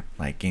gangster rap?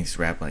 Like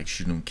gangster rap, like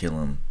shoot him, kill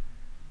him,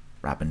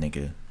 rob a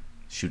nigga,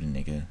 shoot a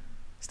nigga,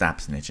 stop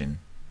snitching.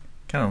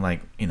 Kind of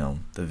like,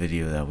 the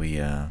video that we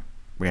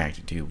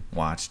reacted to,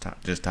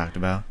 just talked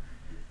about.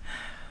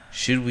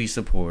 Should we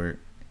support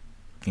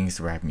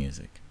gangster rap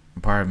music?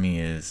 And part of me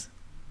is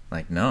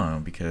like,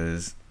 no,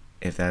 because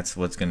if that's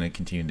what's going to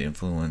continue to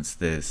influence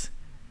this,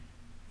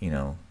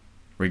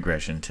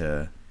 regression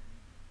to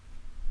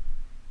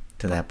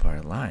that part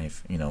of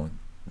life,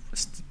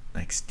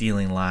 like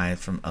stealing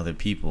lives from other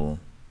people,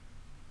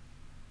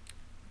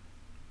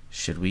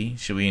 should we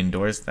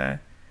endorse that?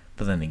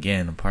 But then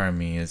again, a part of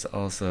me is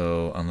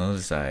also on the other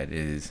side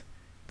is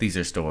these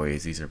are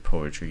stories, these are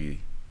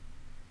poetry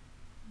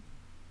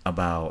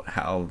about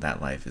how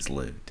that life is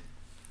lived.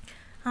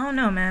 I don't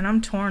know, man.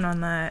 I'm torn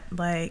on that.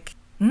 Like,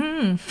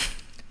 I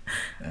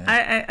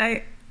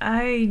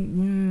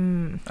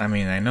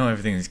mean, I know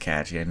everything is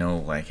catchy. I know,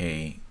 like,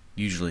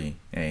 usually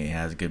it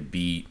has a good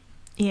beat.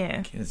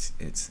 Yeah. It's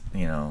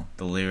the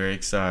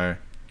lyrics are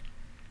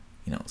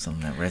you know,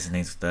 something that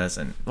resonates with us.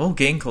 And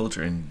gang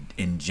culture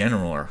in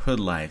general, or hood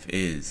life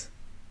is,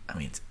 I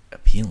mean, it's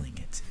appealing.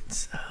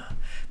 It's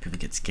people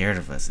get scared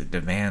of us. It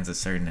demands a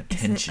certain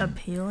attention. Is it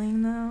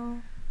appealing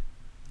though?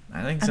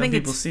 I think some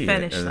people see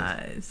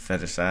fetishized.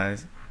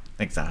 Fetishized,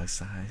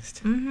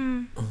 exoticized.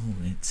 Mm-hmm. Oh,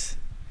 it's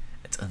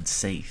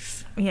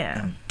unsafe.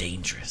 Yeah, and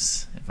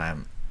dangerous if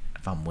I'm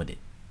with it.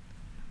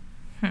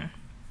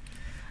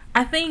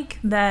 I think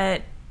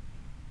that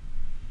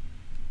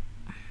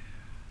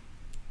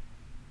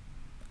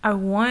I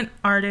want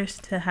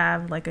artists to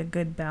have like a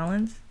good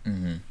balance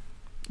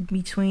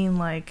between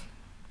like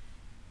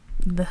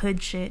the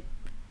hood shit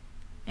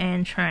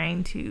and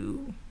trying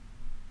to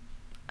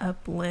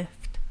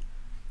uplift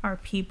our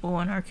people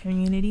and our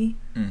community.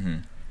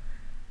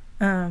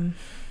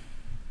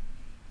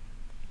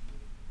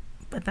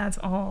 But that's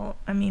all.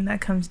 I mean,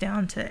 that comes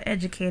down to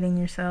educating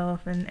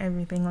yourself and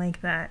everything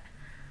like that.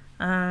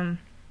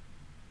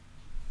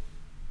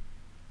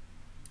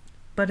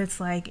 But it's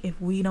like, if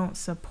we don't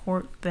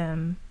support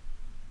them,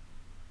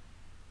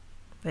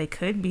 they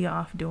could be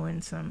off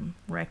doing some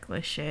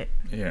reckless shit.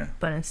 Yeah.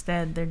 But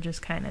instead, they're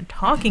just kind of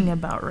talking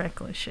about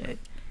reckless shit.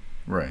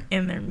 Right.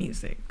 In their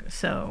music.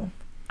 So,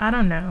 I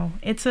don't know.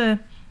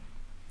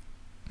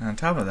 On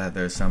top of that,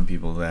 there's some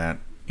people that,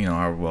 you know,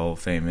 are well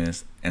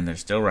famous and they're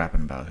still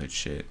rapping about hood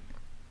shit.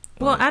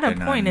 Well, at a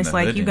point, it's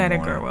like, you gotta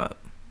grow up.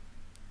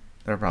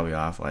 They're probably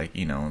off, like,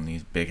 you know, in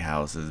these big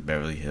houses,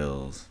 Beverly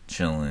Hills,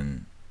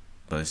 chilling,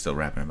 but they're still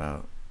rapping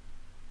about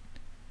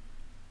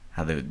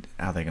how they're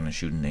gonna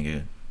shoot a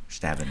nigga,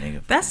 stab a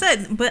nigga. That's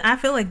it. But I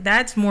feel like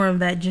that's more of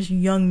that just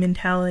young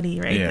mentality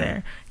right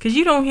there. Because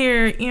you don't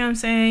hear, you know what I'm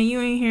saying? You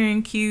ain't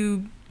hearing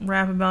Cube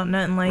rap about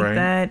nothing like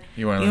that.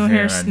 You don't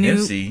hear Snoop.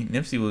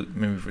 Nipsey was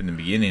maybe from the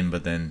beginning,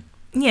 but then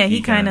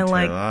he kind of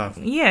like off.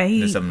 He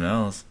did something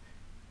else.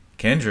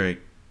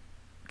 Kendrick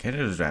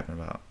was rapping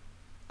about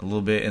a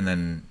little bit, and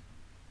then,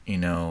 you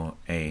know,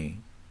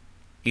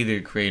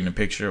 either creating a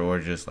picture or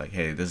just like,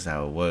 hey, this is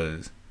how it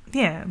was.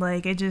 Yeah,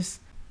 like it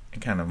just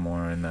kind of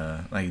more in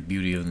the like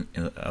beauty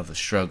of the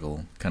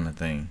struggle kind of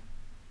thing.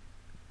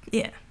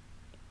 Yeah,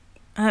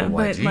 but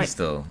YG like,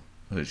 still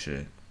hood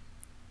shit.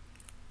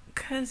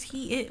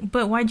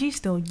 But YG's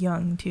still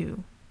young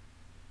too.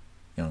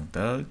 Young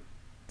Thug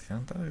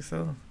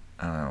still.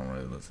 I don't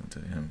really listen to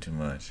him too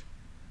much,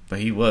 but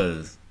he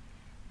was.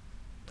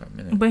 For a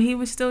minute. But he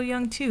was still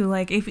young too.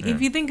 Like if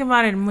you think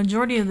about it, the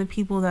majority of the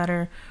people that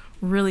are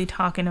really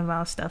talking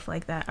about stuff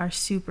like that are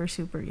super,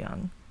 super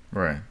young.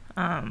 Right.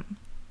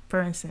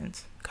 For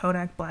instance,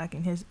 Kodak Black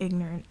and his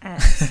ignorant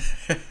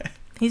ass.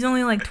 He's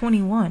only like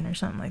 21 or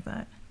something like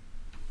that.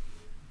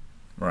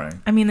 Right.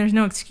 I mean, there's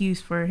no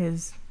excuse for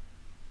his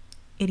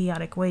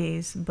idiotic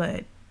ways,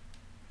 but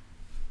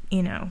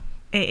you know,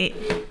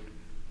 it's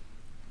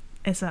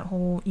that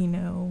whole, you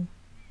know,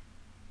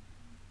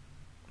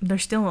 they're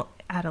still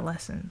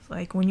adolescents.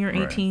 Like when you're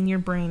 18, your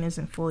brain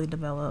isn't fully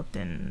developed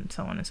and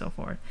so on and so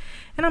forth.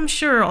 And I'm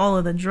sure all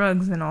of the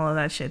drugs and all of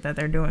that shit that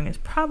they're doing is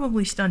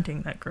probably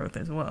stunting that growth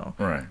as well.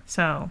 Right.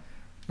 So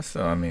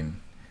I mean,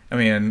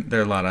 there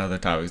are a lot of other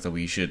topics that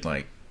we should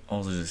like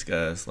also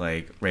discuss,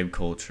 like rape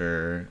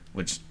culture,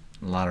 which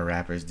a lot of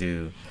rappers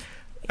do.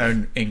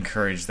 Or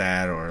encourage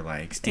that, or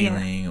like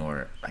stealing,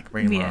 or like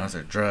ring laws,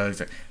 or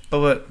drugs,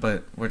 but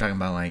we're talking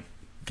about like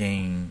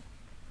gang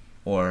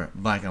or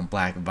black on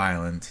black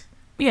violence.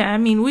 Yeah, I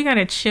mean, we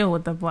gotta chill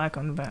with the black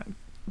on black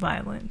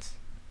violence.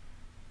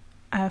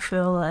 I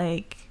feel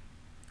like,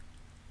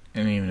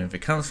 and even if it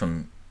comes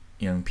from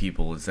young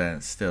people, is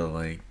that still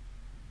like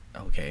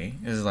okay?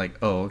 It's like,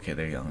 oh, okay,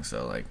 they're young,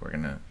 so like we're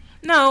gonna.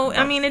 No,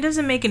 I mean, it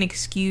doesn't make an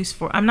excuse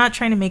for. I'm not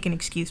trying to make an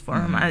excuse for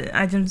them.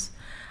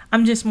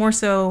 I'm just more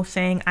so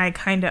saying I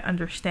kind of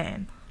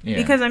understand. Yeah.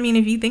 Because, I mean,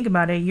 if you think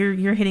about it,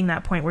 you're hitting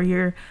that point where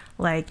you're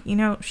like, you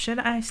know, should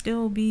I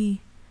still be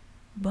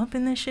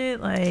bumping this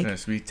shit? Like,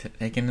 should we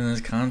taking in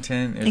this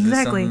content? Is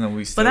exactly. This that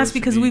we still but that's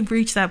because we've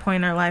reached that point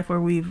in our life where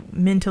we've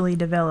mentally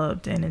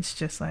developed, and it's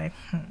just like,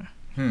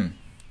 You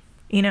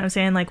know what I'm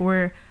saying? Like,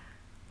 we're,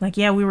 like,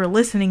 yeah, we were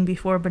listening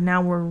before, but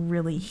now we're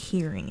really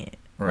hearing it.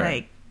 Right.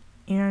 Like,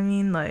 you know what I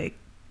mean? Like,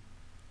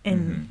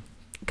 and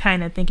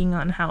kind of thinking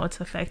on how it's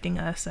affecting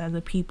us as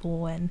a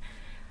people and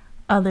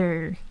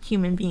other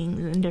human beings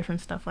and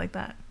different stuff like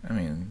that. I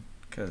mean,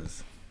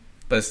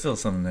 but it's still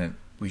something that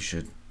we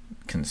should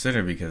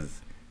consider,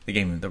 because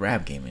the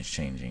rap game is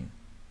changing.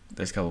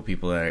 There's a couple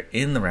people that are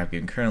in the rap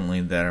game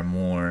currently that are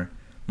more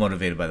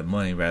motivated by the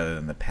money rather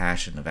than the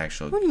passion of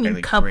actual. What do you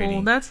mean couple?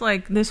 Creating. That's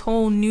like this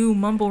whole new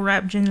mumble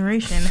rap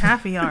generation.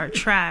 Half of y'all are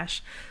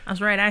trash. I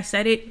was right. I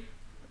said it.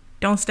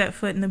 Don't step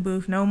foot in the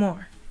booth no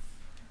more.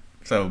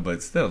 So,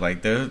 but still,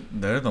 like, they're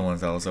the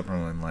ones that also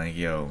promoting, like,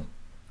 yo,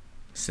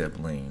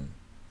 sibling,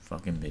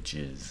 fucking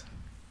bitches,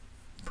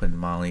 putting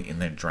Molly in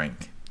their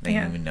drink. They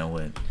don't even know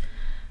it.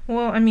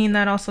 Well, I mean,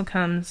 that also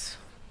comes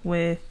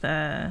with,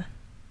 or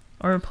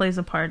plays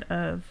a part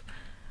of,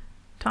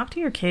 talk to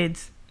your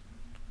kids.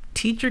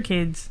 Teach your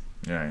kids.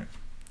 Right.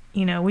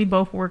 You know, we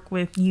both work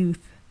with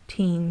youth,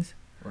 teens.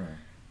 Right.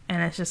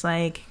 And it's just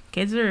like,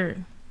 kids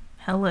are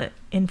hella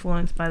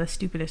influenced by the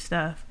stupidest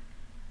stuff.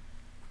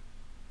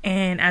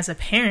 And as a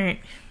parent,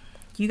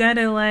 you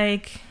gotta,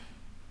 like,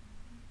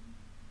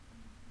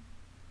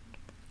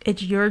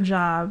 it's your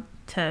job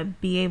to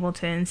be able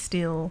to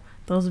instill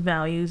those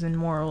values and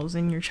morals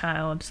in your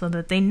child so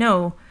that they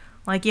know,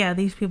 like, yeah,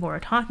 these people are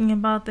talking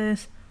about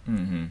this.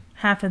 Mm-hmm.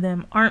 Half of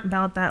them aren't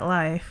about that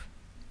life.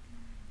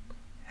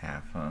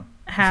 Half, huh?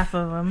 Half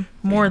of them.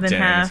 More than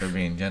half. Or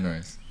being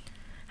generous.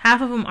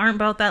 Half of them aren't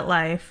about that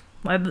life.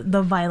 Like,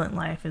 the violent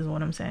life is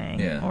what I'm saying.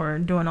 Yeah. Or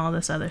doing all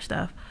this other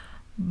stuff.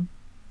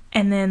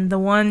 And then the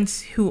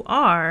ones who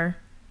are,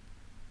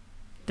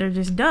 they're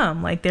just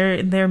dumb. Like,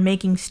 they're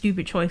making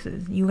stupid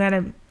choices. You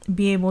gotta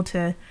be able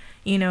to,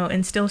 you know,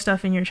 instill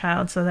stuff in your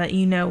child so that,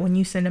 you know, when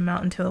you send them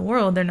out into the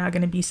world, they're not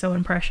going to be so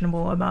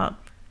impressionable about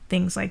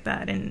things like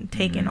that and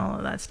taking all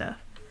of that stuff.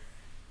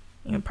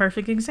 You know,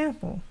 perfect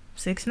example,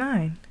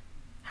 6ix9ine.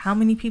 How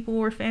many people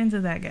were fans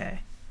of that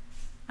guy?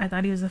 I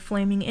thought he was a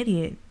flaming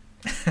idiot.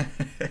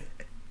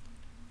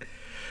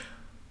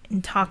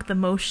 And talked the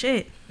most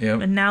shit. Yep.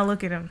 But now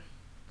look at him.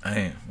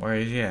 Hey, where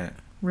is he at?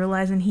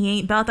 Realizing he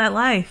ain't about that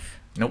life.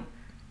 Nope.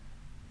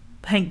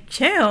 Like,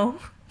 chill.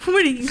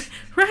 What are you...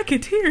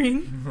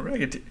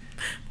 Racketeering?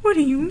 What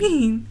do you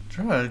mean?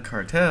 Drug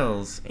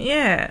cartels.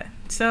 Yeah.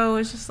 So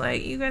it's just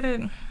like, you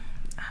gotta...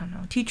 I don't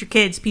know. Teach your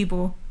kids,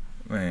 people.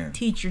 Man.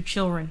 Teach your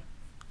children.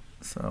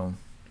 So,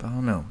 I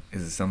don't know.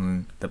 Is it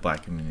something the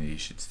black community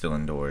should still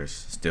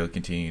endorse? Still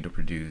continue to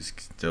produce?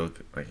 Still,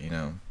 like, you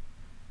know...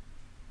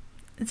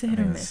 It's a hit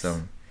or miss.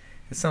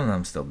 It's something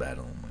I'm still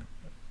battling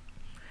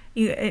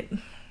with.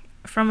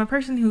 From a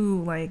person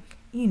who, like,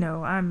 you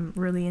know, I'm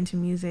really into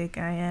music.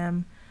 I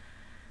am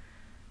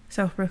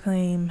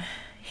self-proclaimed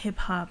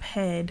hip-hop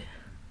head.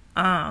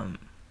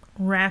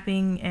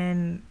 Rapping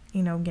and,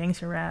 you know,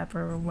 gangster rap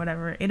or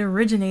whatever. It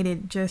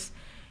originated just,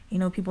 you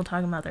know, people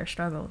talking about their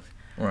struggles.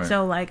 Right.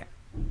 So, like,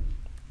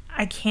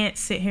 I can't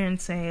sit here and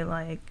say,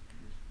 like,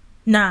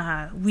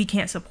 nah, we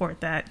can't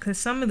support that. Because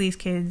some of these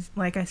kids,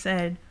 like I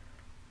said,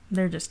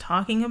 they're just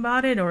talking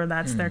about it, or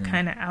that's their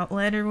kind of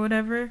outlet or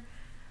whatever.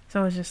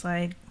 So it's just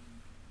like,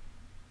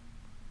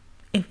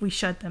 if we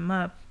shut them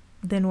up,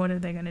 then what are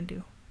they going to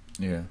do?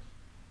 Yeah.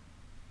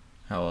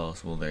 How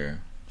else will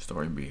their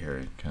story be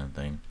heard, kind of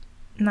thing?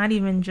 Not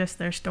even just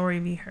their story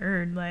be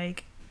heard.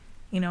 Like,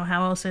 you know,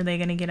 how else are they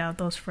going to get out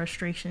those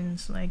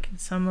frustrations? Like,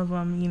 some of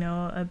them, you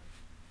know, a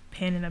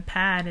pen and a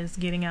pad is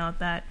getting out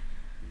that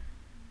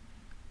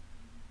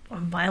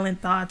violent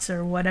thoughts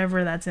or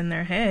whatever that's in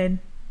their head.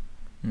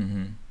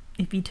 Mm-hmm.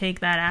 If you take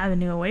that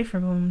avenue away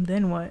from them,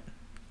 then what?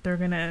 They're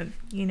gonna,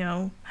 you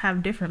know,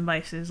 have different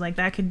vices. Like,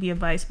 that could be a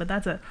vice, but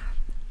that's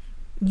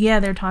yeah,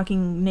 they're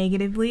talking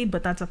negatively,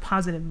 but that's a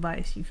positive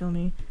vice, you feel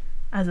me?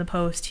 As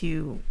opposed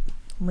to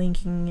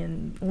linking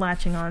and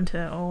latching on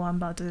to, oh,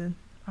 I'm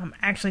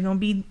actually gonna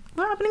be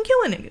robbing and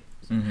killing niggas.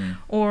 Mm-hmm.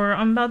 Or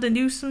I'm about to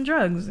do some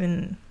drugs.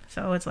 And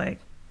so it's like,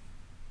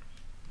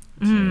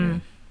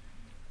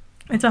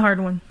 it's a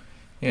hard one.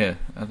 Yeah,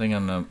 I think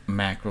on the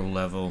macro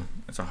level,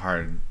 it's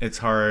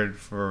hard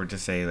for to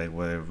say, like,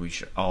 whether we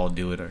should all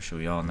do it or should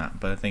we all not.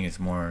 But I think it's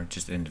more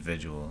just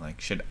individual.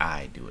 Like, should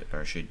I do it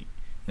or should you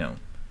know?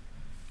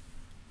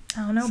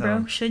 I don't know,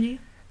 bro. Should you?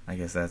 I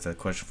guess that's a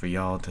question for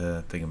y'all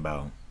to think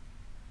about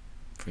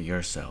for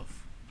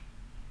yourself.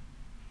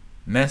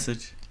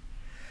 Message.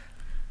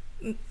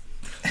 Hey.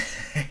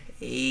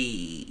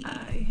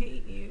 I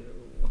hate you.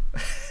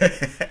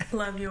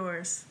 Love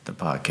yours. The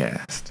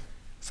podcast.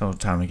 So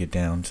time to get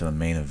down to the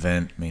main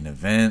event.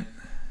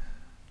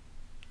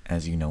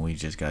 As you know, we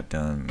just got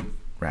done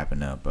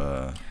wrapping up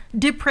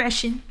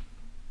depression.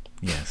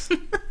 Yes.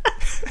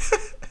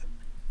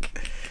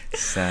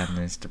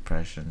 Sadness,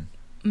 depression,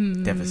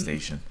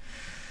 devastation.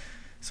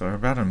 So we're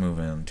about to move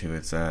into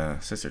its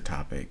sister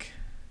topic.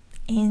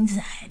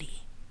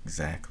 Anxiety.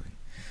 Exactly.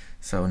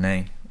 So,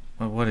 Nay,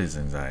 what is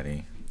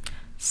anxiety?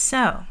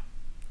 So,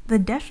 the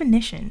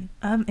definition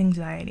of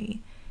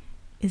anxiety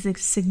is a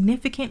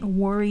significant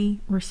worry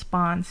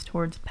response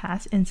towards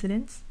past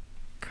incidents,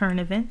 current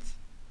events,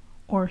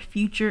 or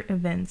future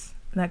events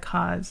that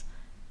cause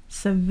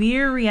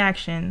severe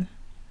reaction,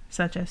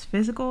 such as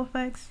physical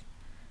effects,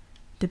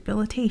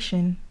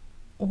 debilitation,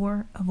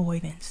 or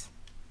avoidance.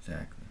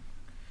 Exactly.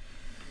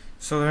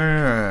 So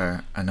there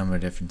are a number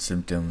of different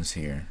symptoms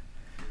here.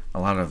 A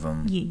lot of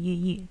them,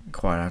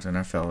 quite often,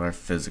 I felt are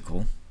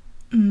physical.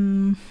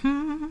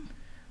 Mm-hmm.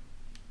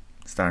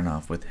 Starting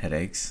off with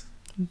headaches.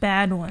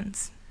 Bad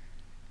ones.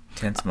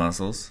 Tense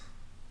muscles.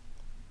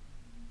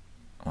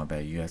 Oh, I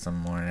bet you had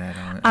something more to add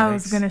on it. I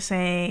was going to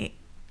say,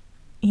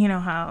 you know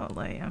how,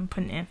 like, I'm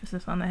putting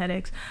emphasis on the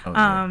headaches. Oh,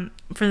 yeah.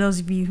 For those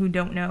of you who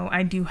don't know,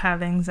 I do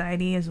have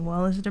anxiety as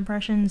well as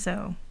depression,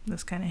 so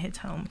this kind of hits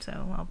home,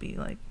 so I'll be,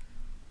 like,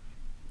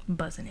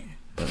 buzzing in.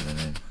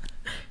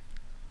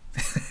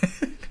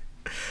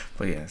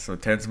 But yeah, so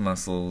tense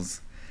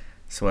muscles,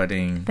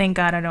 sweating. Thank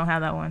God I don't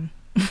have that one.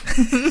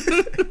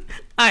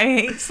 I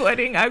hate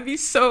sweating. I'd be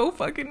so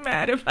fucking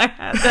mad if I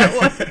had that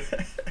one.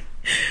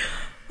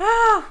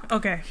 Oh,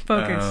 okay,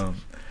 focus.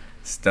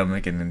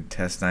 Stomach and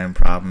intestine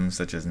problems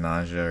such as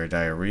nausea or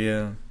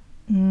diarrhea.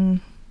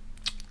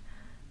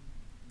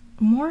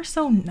 More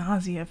so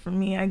nausea for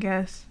me, I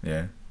guess.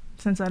 Yeah.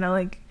 Since I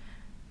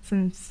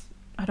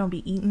don't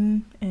be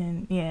eating,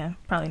 and yeah,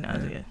 probably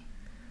nausea.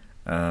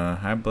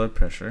 High blood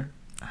pressure.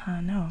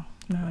 No,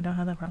 I don't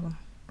have that problem.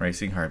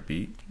 Racing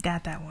heartbeat.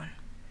 Got that one.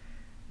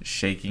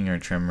 Shaking or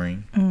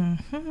tremoring.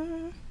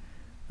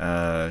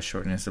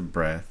 Shortness of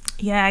breath.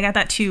 Yeah, I got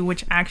that too,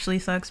 which actually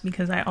sucks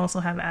because I also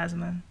have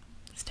asthma.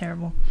 It's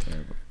terrible.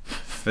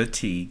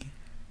 Fatigue.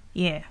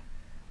 Yeah.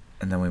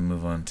 And then we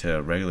move on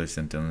to regular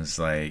symptoms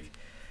like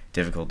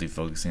difficulty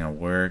focusing on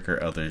work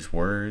or others'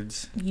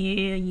 words.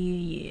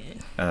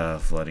 Yeah.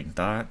 Flooding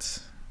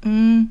thoughts.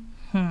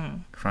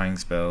 Crying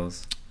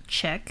spells.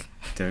 Check.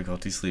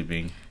 Difficulty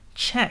sleeping.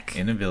 Check.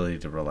 Inability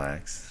to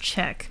relax.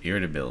 Check.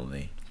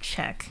 Irritability.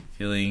 Check.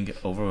 Feeling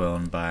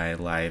overwhelmed by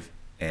life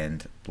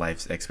and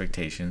life's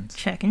expectations.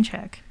 Check and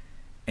check.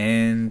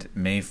 And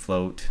may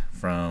float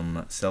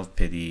from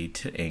self-pity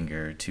to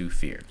anger to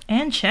fear.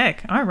 And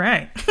check. All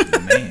right.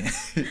 Man.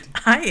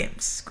 I am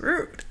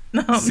screwed.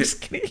 No, I'm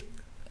just kidding.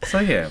 So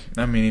yeah,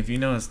 I mean, if you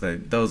notice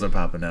that those are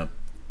popping up,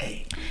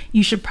 hey,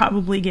 you should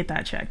probably get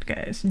that checked,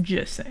 guys.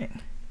 Just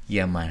saying.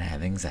 You might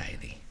have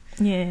anxiety.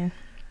 Yeah.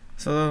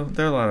 So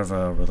there are a lot of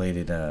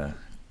related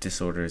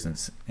disorders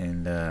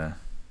and that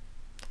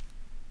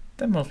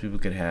most people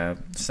could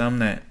have. Some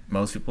that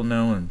most people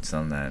know, and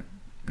some that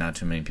not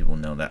too many people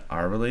know that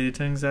are related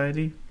to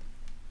anxiety.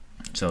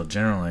 So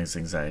generalized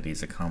anxiety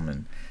is a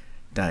common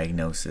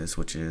diagnosis,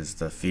 which is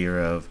the fear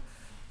of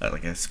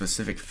like a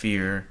specific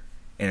fear,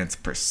 and it's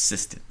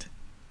persistent.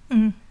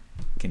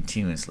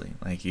 Continuously.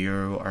 Like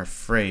you are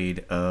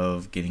afraid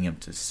of getting up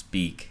to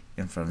speak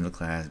in front of the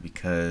class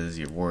because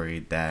you're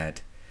worried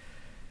that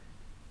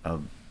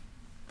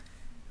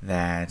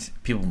that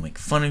people make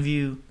fun of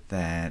you,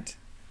 that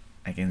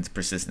again it's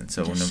persistent.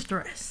 So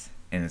stress.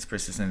 And it's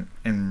persistent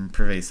and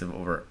pervasive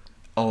over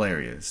all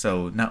areas.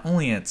 So not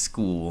only at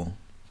school,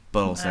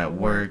 but also at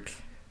work,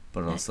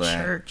 but also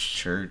at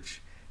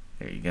church.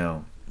 There you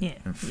go. Yeah.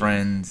 And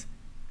friends.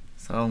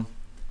 So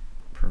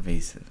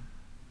pervasive.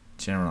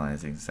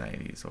 Generalized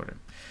anxiety disorder.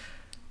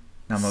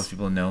 Not most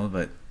people know,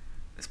 but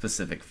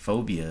specific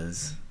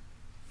phobias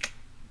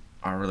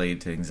are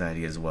related to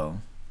anxiety as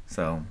well.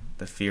 So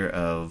the fear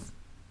of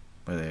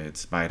whether it's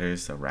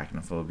spiders,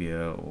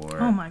 arachnophobia, or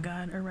oh my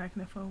god,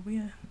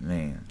 arachnophobia.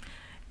 Man,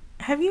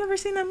 have you ever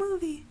seen that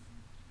movie?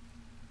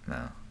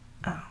 No.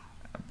 Oh,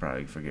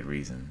 probably for good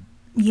reason.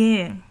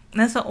 Yeah,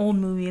 that's an old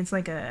movie. It's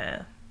like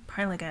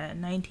probably like a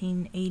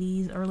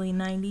 1980s, early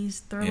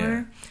 90s thriller.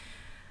 Yeah.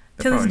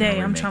 To this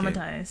day, I'm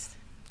traumatized.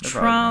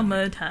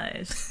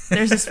 Traumatized.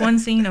 There's this one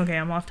scene. Okay,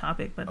 I'm off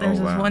topic, but there's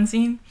this one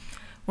scene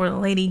where the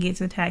lady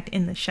gets attacked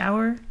in the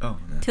shower. Oh,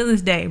 no. To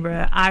this day,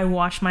 bruh, I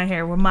wash my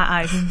hair with my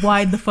eyes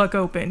wide the fuck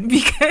open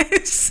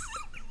because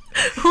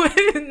what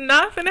is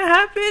not gonna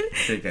happen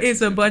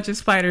is a bunch of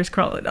spiders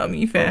crawling on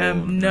me,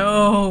 fam. Oh,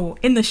 no.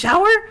 In the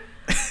shower?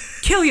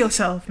 Kill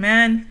yourself,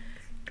 man.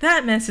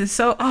 That mess is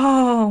so...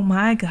 Oh,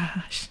 my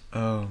gosh.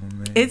 Oh,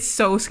 man. It's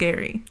so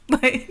scary.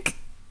 Like...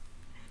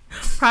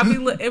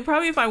 Probably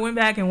if I went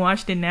back and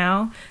watched it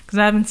now, because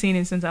I haven't seen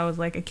it since I was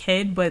like a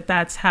kid, but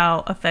that's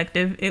how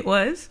effective it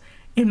was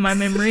in my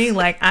memory.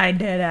 Like I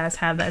dead ass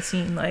have that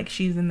scene, like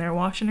she's in there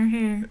washing her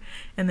hair,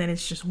 and then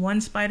it's just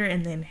one spider,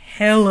 and then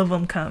hell of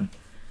them come.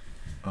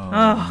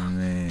 Oh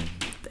man!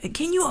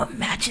 Can you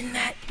imagine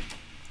that?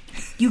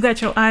 You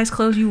got your eyes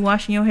closed, you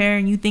washing your hair,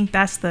 and you think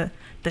that's the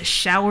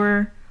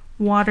shower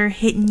water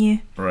hitting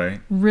you.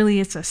 Right. Really,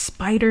 it's a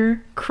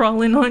spider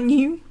crawling on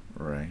you.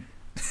 Right.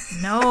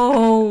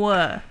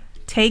 No,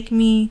 take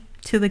me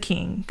to the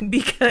king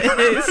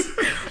because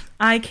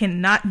I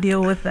cannot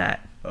deal with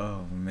that.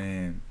 Oh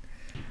man.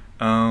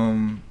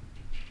 But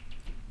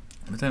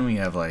then we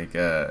have like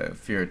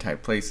fear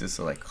type places,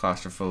 so like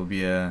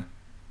claustrophobia.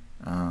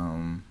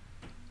 I'm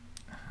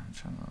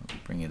trying to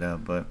bring it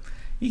up, but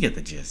you get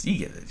the gist.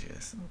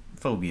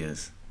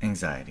 Phobias,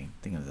 anxiety.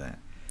 Think of that.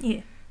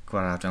 Yeah.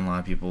 Quite often, a lot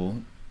of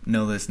people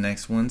know this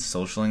next one: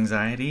 social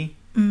anxiety.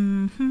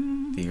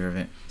 Mm-hmm. Fear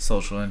of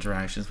social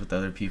interactions with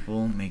other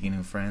people, making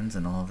new friends,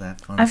 and all of that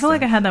fun stuff. I feel stuff.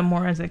 like I had that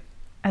more as a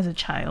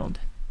child.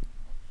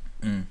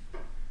 I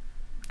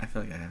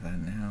feel like I have that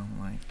now.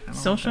 Like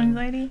social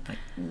anxiety.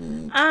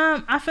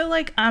 I feel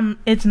like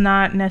it's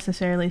not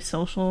necessarily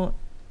social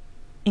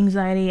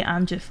anxiety.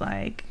 I'm just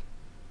like,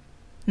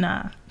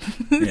 nah.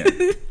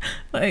 Yeah.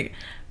 Like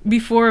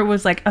before, it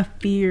was like a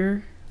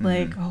fear.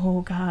 Like,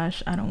 oh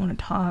gosh, I don't want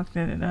to talk.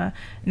 Da, da, da.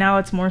 Now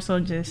it's more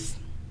so just.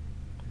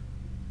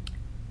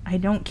 I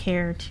don't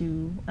care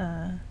to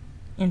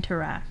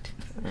interact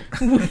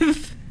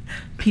with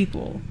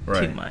people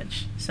too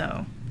much.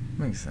 So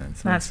makes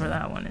sense. That's where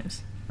that one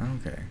is.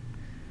 Okay.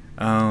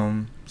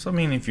 So I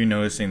mean, if you're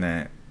noticing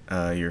that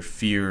your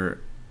fear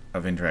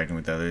of interacting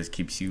with others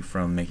keeps you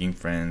from making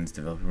friends,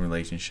 developing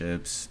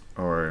relationships,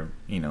 or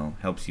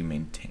helps you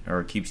maintain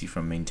or keeps you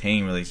from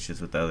maintaining relationships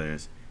with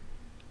others,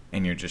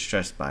 and you're just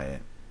stressed by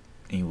it,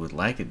 and you would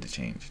like it to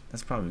change,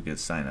 that's probably a good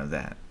sign of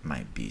that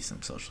might be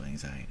some social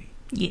anxiety.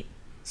 Yeah.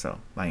 So,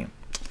 bam.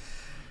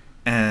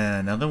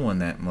 And another one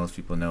that most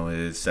people know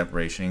is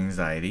separation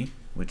anxiety,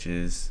 which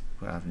is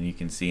what often you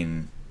can see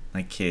in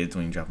like kids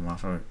when you drop them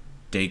off at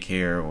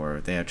daycare, or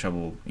they have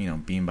trouble,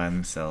 being by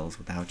themselves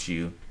without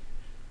you,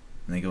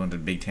 and they go into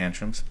big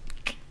tantrums.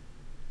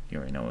 You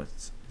already know what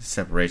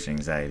separation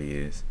anxiety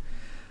is.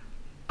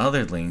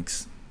 Other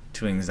links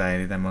to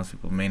anxiety that most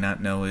people may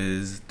not know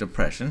is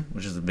depression,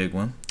 which is a big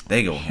one.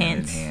 They go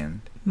hand in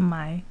hand.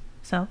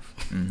 Myself.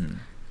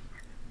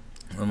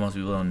 Mm-hmm. What most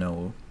people don't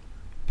know,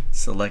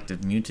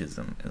 selective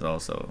mutism is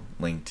also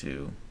linked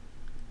to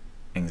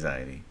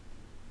anxiety.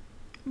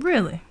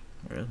 Really?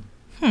 Really?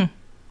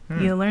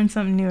 You learn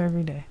something new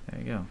every day.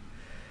 There you go.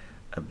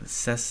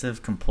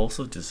 Obsessive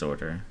compulsive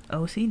disorder.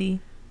 OCD.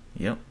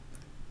 Yep.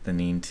 The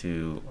need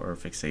to or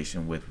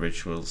fixation with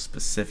rituals,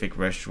 specific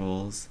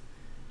rituals,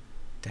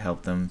 to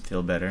help them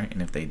feel better.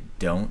 And if they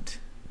don't,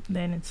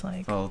 then it's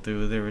like follow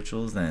through with their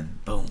rituals, then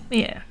boom.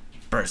 Yeah.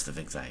 Burst of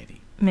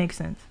anxiety. Makes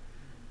sense.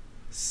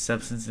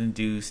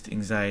 Substance-induced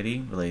anxiety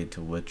related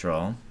to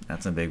withdrawal.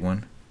 That's a big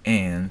one.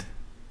 And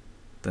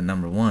the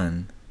number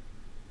one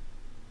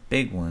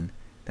big one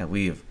that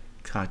we have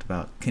talked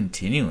about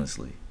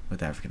continuously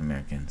with African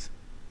Americans.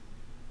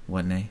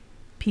 What, Nay?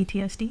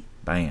 PTSD.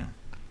 Bam.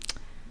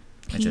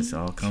 It just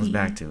all comes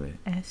back to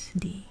it.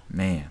 SD.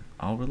 Man,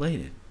 all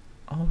related.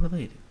 All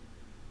related.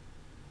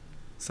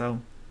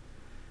 So,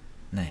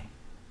 Nay.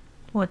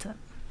 What's up?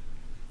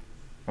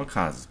 What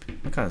causes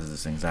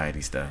this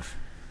anxiety stuff?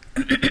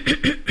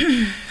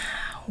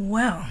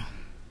 Well,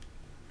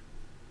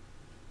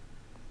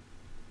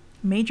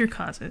 major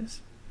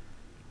causes.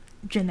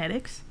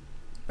 Genetics.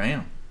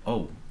 Bam.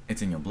 Oh,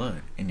 it's in your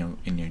blood, in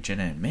your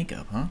genetic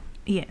makeup, huh?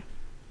 Yeah.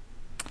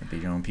 Can be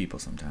your own people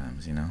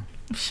sometimes,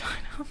 Shut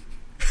up.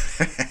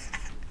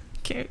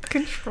 Can't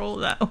control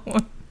that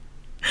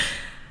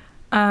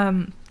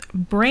one.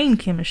 Brain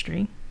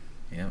chemistry.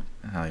 Yep.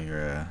 How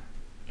your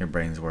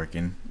brain's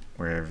working,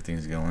 where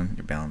everything's going,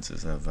 your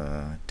balances of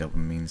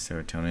dopamine,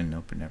 serotonin,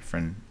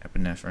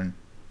 epinephrine.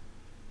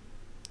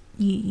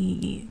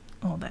 Yeah.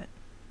 All that.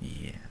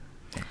 Yeah.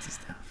 Fancy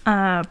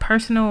stuff.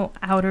 Personal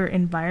outer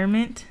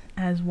environment,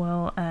 as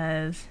well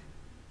as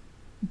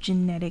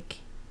genetic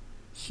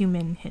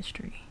human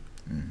history.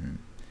 Mm-hmm.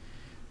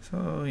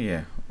 So,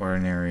 yeah,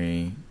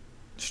 ordinary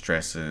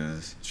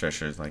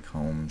stressors like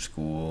home,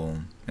 school,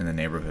 in the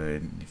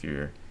neighborhood. If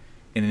you're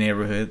in a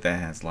neighborhood that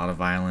has a lot of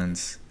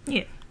violence,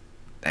 yeah,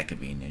 that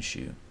could be an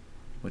issue,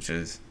 which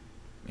is,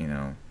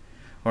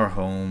 or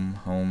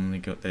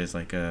home, there's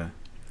like a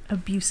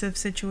abusive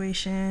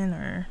situation,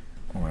 or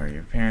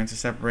your parents are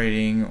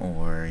separating,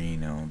 or,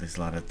 there's a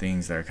lot of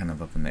things that are kind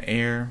of up in the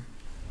air.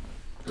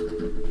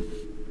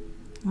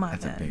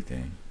 That's a big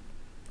thing.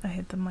 I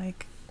hit the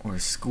mic. Or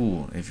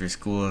school. If your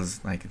school is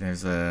like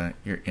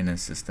you're in a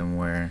system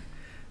where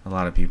a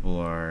lot of people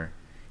are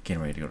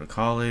getting ready to go to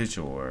college,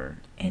 or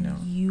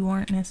you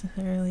aren't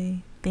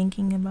necessarily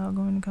thinking about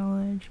going to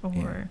college,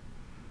 or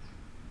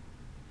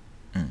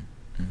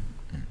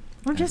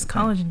or just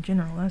college in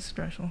general. That's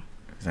stressful.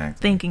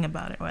 Exactly. Thinking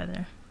about it,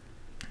 whether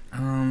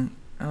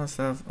other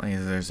stuff like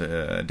there's an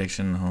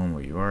addiction in the home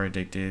where you are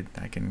addicted,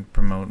 that can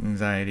promote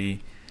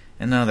anxiety,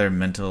 and other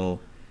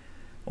mental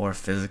or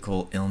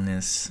physical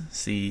illness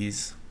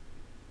sees,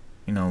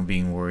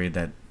 being worried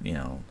that,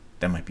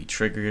 that might be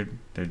triggered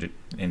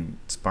and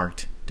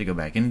sparked to go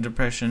back into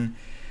depression.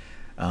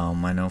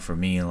 I know for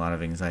me, a lot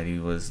of anxiety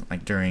was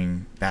like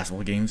during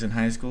basketball games in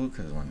high school,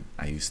 because when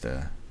I used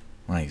to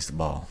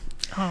ball.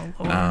 Oh,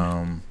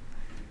 Lord.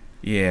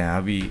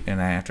 Yeah,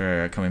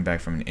 after coming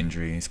back from an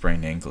injury,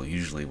 sprained ankle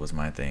usually was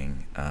my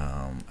thing.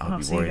 I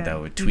would be worried that I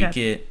would tweak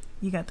it.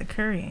 You got the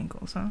Curry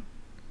ankles, huh?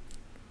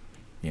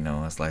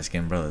 Us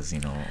light-skinned brothers,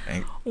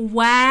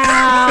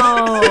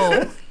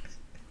 Wow.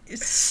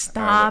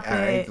 Stop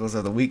our it. ankles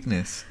are the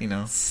weakness,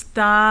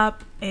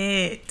 Stop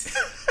it.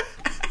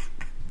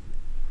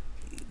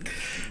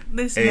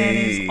 This man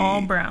is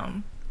all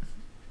brown.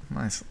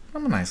 Nice.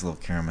 I'm a nice little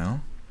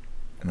caramel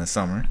in the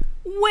summer.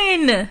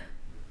 When?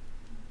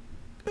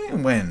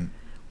 When?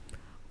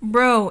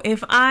 Bro,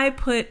 if I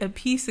put a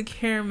piece of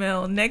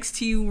caramel next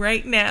to you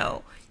right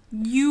now,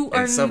 you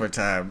are... It's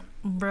summertime.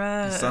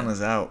 Bruh. The sun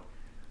is out.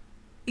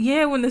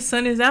 Yeah, when the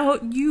sun is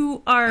out,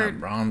 you are... I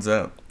bronze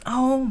up.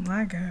 Oh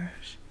my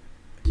gosh.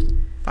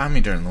 Find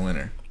me during the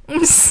winter.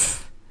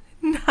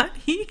 Not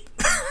heat.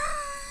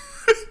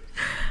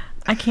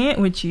 I can't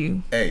with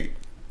you. Hey.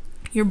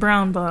 You're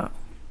brown, but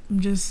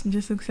just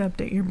accept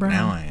it. You're brown.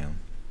 Now I am.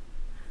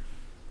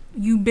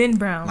 You've been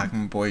brown. Like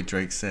my boy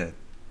Drake said.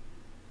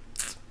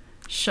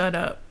 Shut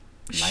up.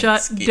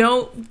 Light skin.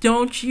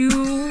 Don't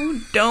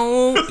you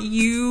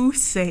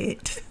say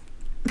it.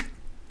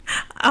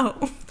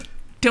 Oh,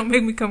 don't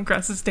make me come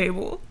across this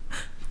table.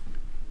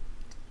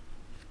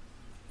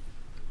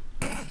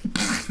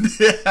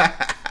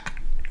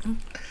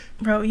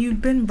 Bro,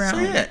 you've been brown. So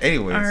yeah,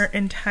 anyways. Our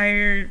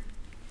entire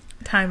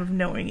time of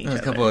knowing each other.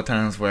 There's a couple of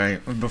times where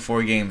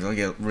before games I'll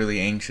get really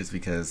anxious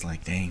because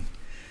dang.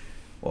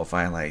 Well, if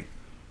I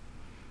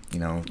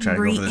try to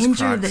go for this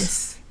re-injure Crocs.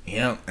 this.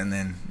 Yep, and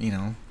then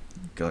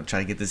go try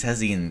to get this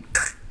hezzy and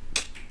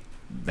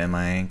bend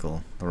my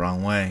ankle the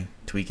wrong way,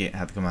 tweak it,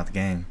 have to come out the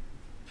game.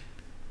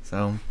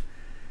 So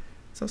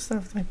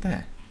stuff like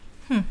that.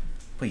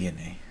 But yeah,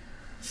 Nay.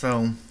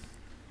 So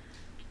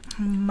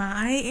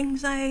my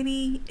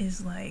anxiety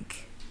is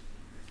like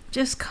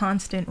just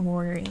constant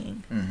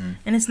worrying. Mm-hmm.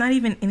 And it's not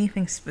even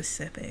anything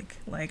specific.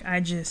 Like, I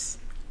just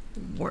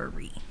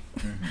worry.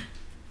 Mm-hmm.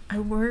 I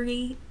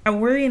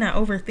worry and I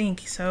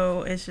overthink.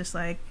 So it's just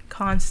like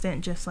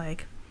constant, just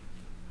like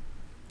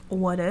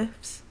what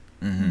ifs.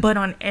 Mm-hmm. But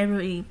on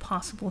every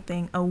possible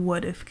thing a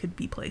what if could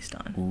be placed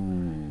on.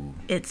 Ooh.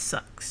 It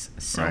sucks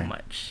so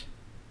much.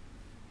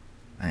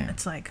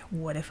 It's like,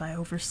 what if I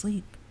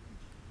oversleep?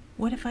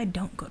 What if I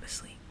don't go to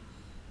sleep?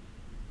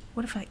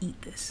 What if I eat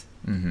this?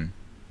 Mm-hmm.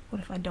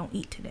 What if I don't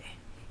eat today?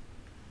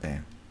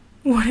 Damn.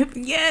 What if...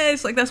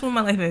 Yes! Like, that's what my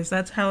life is.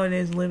 That's how it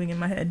is living in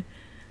my head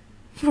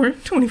for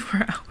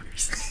 24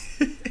 hours.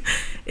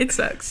 It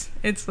sucks.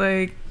 It's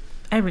like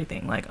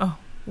everything. Like, oh,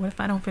 what if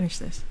I don't finish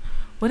this?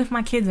 What if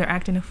my kids are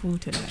acting a fool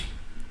today?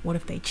 What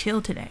if they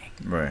chill today?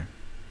 Right.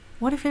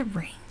 What if it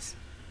rains?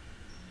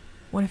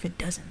 What if it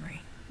doesn't rain?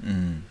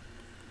 Mm.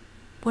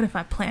 What if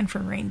I plan for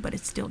rain, but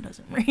it still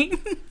doesn't rain?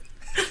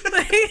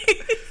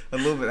 A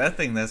little bit. I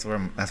think that's where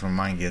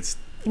mine gets.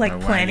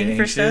 Like planning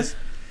for stuff?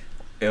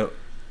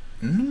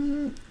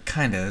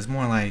 Kind of. It's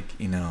more like,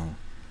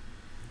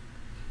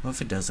 what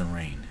if it doesn't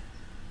rain?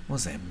 What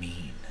does that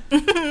mean?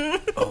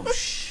 Oh,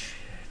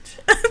 shit.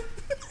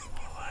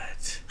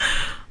 What?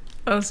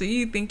 Oh, so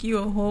you think you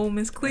a whole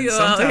Miss Cleo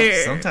out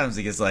here. Sometimes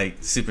it gets, like,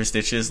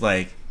 superstitious,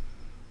 like,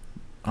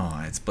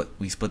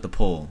 we split the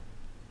pole.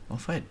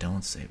 What if I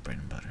don't say bread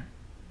and butter?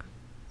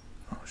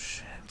 Oh,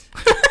 shit.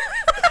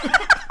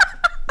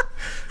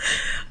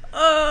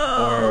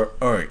 Oh.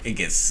 Or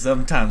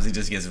sometimes it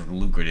just gets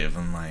lucrative.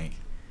 I'm like,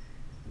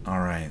 all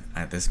right,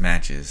 this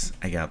matches.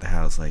 I get out the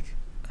house like,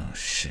 oh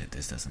shit,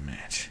 this doesn't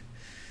match.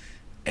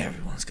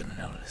 Everyone's gonna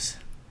notice.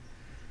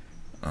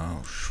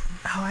 Oh,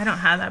 I don't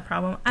have that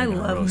problem. I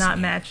love not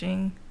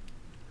matching.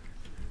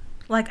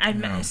 Like,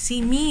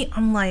 see me,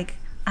 I'm like,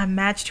 I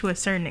match to a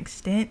certain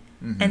extent,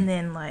 mm-hmm. and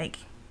then like,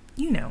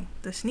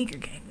 the sneaker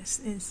game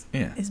is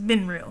it's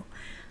been real.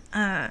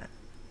 And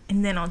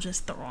then I'll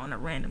just throw on a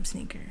random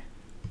sneaker.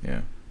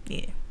 Yeah.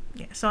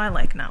 So I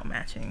like not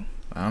matching.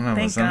 I don't know.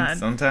 Thank God.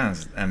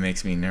 Sometimes that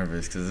makes me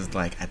nervous because it's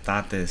like I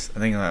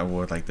think I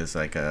wore like this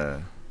like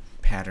a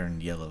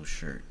patterned yellow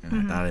shirt and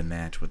mm-hmm. I thought it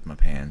matched with my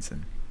pants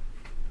and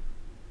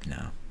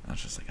no, I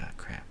was just like, oh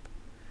crap.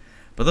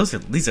 But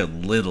these are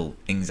little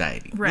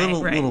anxiety. Right.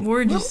 Little,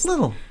 we're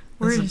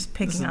just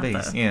picking out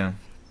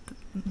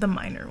the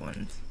minor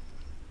ones.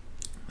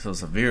 So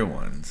severe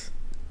ones.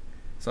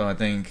 So I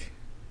think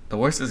the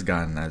worst has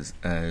gotten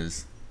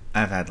as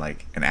I've had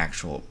like an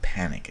actual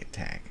panic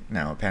attack.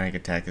 Now, a panic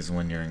attack is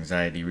when your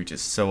anxiety reaches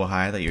so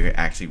high that you're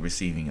actually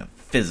receiving a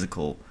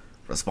physical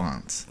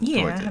response.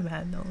 Yeah, I have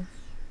had those.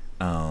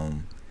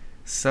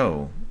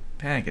 So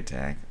panic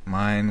attack.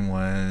 Mine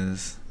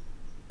was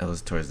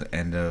towards the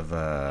end of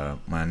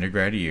my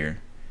undergrad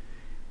year.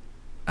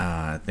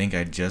 I think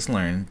I just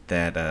learned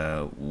that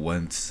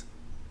once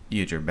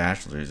you get your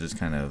bachelor's, it's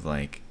kind of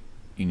like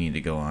you need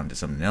to go on to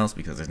something else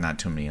because there's not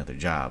too many other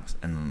jobs.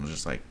 And I was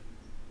just like,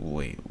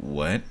 wait,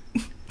 what?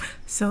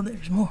 So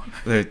there's more.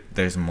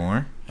 There's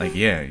more? Like,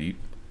 yeah,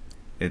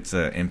 it's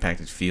an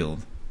impacted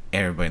field.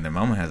 Everybody and their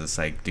mama has a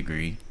psych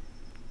degree.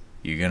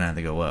 You're gonna have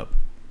to go up.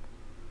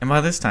 And by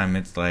this time,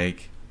 it's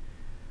like,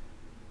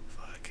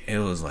 it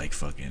was like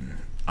fucking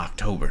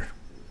October.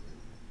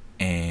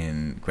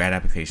 And grad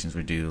applications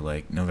were due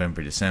like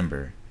November,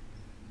 December.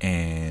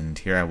 And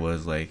here I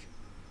was like,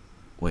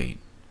 wait,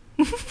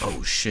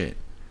 oh shit.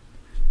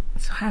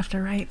 So I have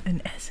to write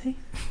an essay?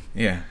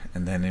 Yeah,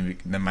 and then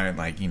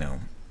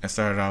I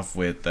started off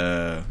with,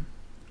 I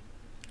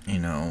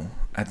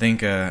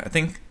think I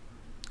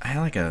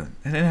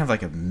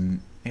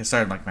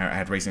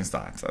had racing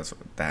thoughts. That's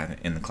that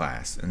in the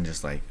class, and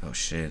just like, oh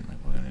shit, like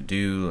what am I gonna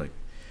do? Like,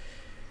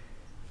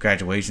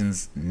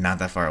 graduation's not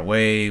that far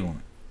away,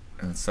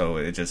 and so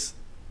it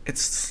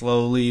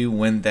slowly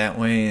went that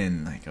way,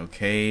 and like,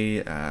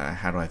 okay,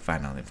 how do I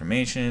find all the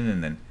information?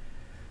 And then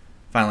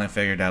finally I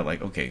figured out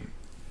like, okay,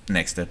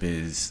 next step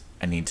is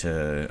I need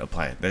to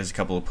apply. There's a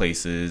couple of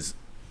places.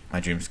 My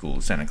dream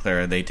school, Santa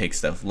Clara, they take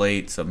stuff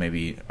late, so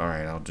maybe, all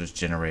right, I'll just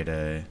generate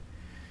an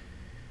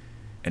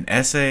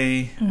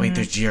essay. Mm-hmm. Wait,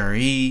 there's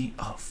GRE.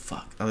 Oh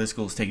fuck, other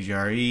schools take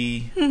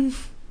GRE. And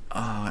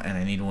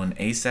I need one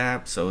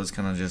ASAP. So it's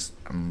kind of just,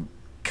 I'm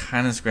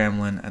kind of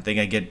scrambling. I think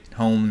I get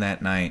home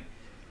that night,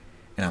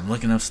 and I'm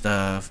looking up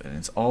stuff, and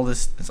it's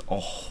a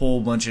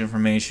whole bunch of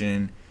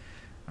information.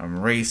 I'm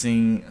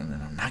racing, and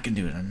then I'm not gonna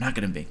do it. I'm not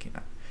gonna make it.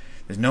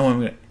 There's no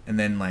one, and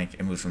then like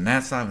it moves from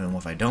that side, and then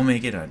if I don't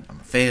make it, I'm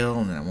gonna fail,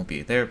 and then I won't be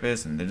a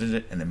therapist, and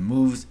then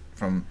moves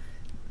from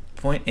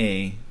point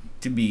A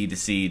to B to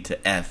C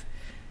to F,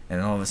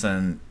 and all of a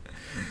sudden,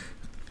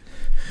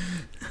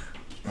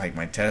 like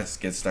my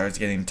test starts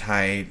getting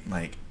tight,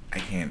 like I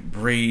can't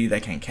breathe. I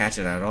can't catch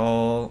it at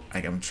all.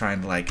 Like I'm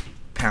trying to like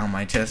pound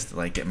my chest to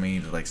like get me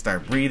to like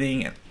start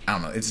breathing, and I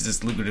don't know. It's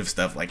just lucrative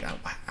stuff. Like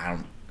I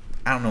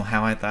don't know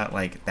how I thought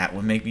like that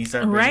would make me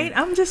start breathing. Right?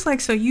 I'm just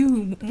like, so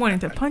you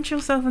wanted to punch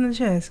yourself in the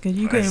chest because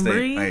you couldn't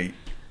breathe?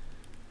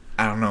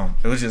 I don't know.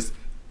 It was just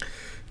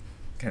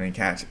couldn't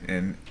catch it.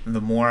 And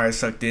the more I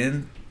sucked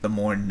in, the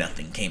more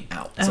nothing came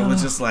out. So it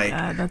was just like,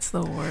 God, that's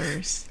the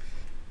worst.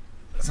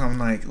 So I'm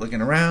like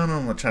looking around,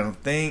 I'm trying to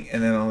think,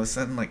 and then all of a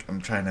sudden like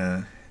I'm trying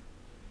to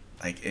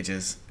like it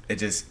just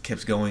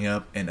keeps going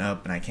up, and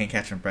I can't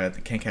catch my breath,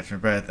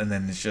 and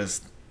then it's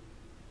just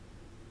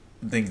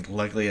I think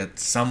luckily at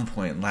some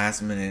point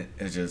last minute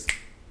it just,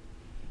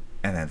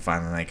 and then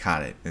finally I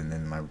caught it, and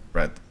then my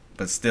breath,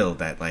 but still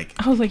that like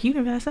I was like, you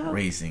can pass out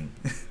racing.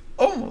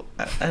 Almost,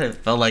 I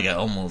felt like I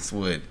almost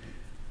would,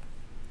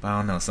 but I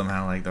don't know,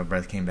 somehow like the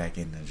breath came back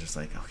in and just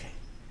like okay,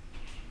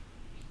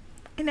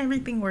 and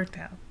everything worked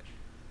out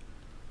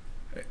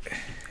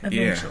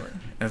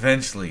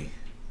eventually.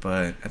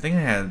 But I think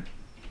I had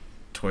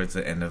towards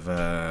the end of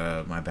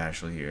my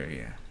bachelor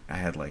year, I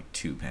had like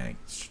 2 panic,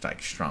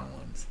 like strong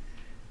ones.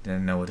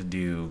 Didn't know what to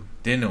do.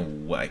 Didn't know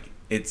what, like,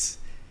 it's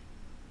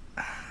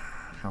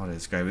how would I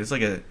describe it? It's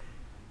like it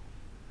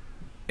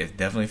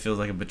definitely feels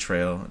like a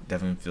betrayal. It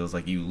definitely feels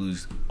like you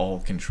lose all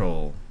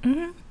control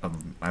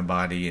of my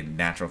body, and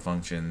natural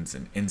functions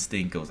and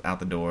instinct goes out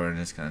the door, and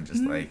it's kind of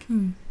just like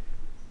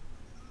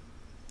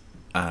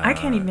I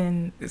can't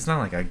even. It's not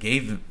like I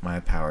gave my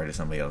power to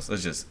somebody else.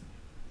 It's just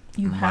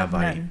my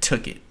body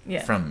took it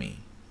from me.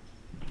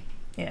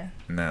 Yeah.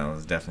 And that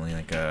was definitely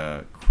like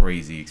a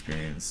crazy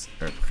experience,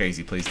 or a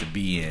crazy place to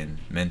be in,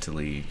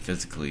 mentally,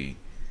 physically,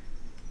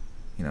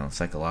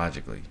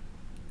 psychologically.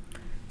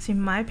 See,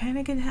 my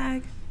panic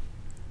attack,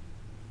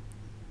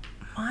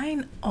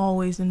 mine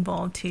always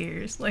involved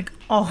tears. Like,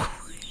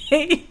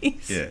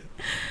 always. Yeah.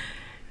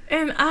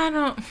 And I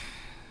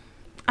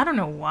don't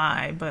know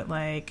why, but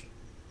like,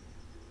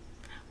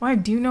 well, I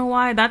do know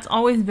why. That's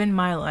always been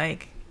my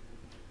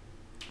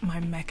my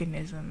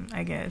mechanism,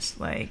 I guess.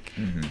 Like,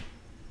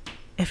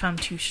 if I'm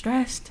too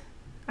stressed,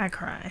 I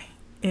cry.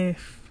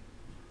 If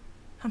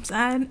I'm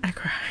sad, I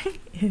cry.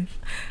 If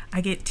I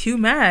get too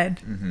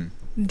mad,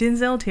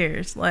 Denzel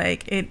tears.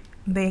 Like,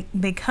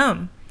 they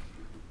come.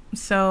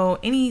 So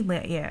any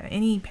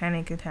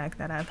panic attack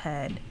that I've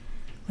had,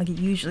 like, it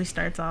usually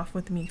starts off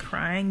with me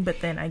crying,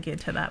 but then I get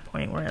to that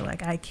point where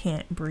like I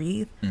can't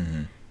breathe.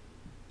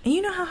 And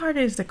you know how hard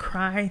it is to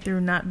cry through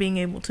not being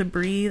able to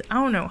breathe? I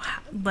don't know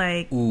how,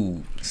 like...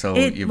 Ooh, so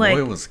your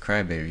boy was a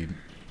crybaby.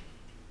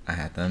 I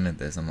have to admit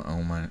this. I'm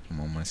on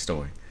my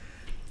story.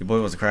 Your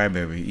boy was a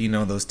crybaby. You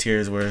know those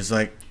tears where it's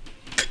like...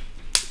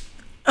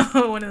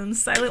 Oh, one of them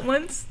silent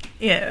ones?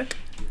 Yeah.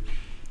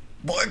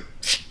 Boy.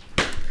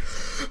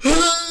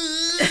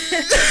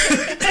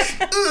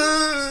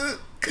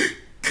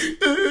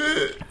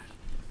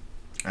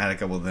 I had a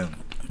couple of them.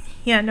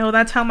 Yeah, no,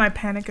 that's how my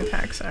panic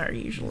attacks are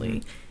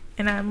usually.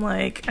 And I'm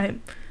like, I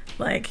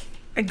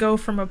go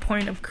from a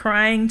point of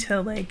crying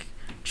to like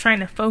trying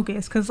to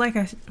focus, because like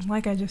I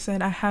just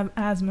said, I have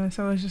asthma,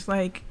 so it's just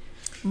like,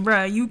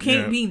 bruh, you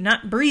can't be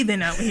not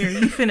breathing out here.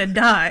 You finna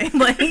die.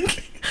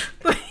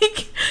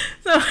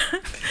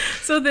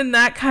 So then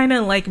that kind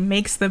of like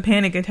makes the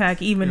panic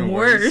attack even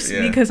worse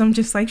because I'm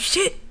just like,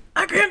 shit,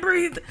 I can't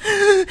breathe.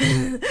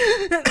 And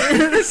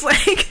it's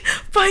like,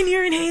 find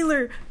your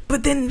inhaler,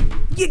 but then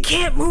you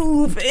can't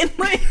move, and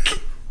like,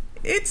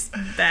 it's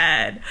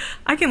bad.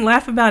 I can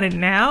laugh about it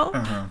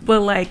now,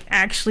 but like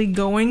actually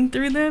going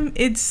through them,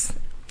 it's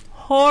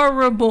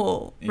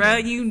horrible, bro.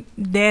 You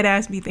dead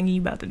ass be thinking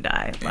you about to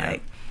die.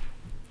 Like,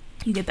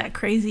 you get them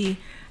crazy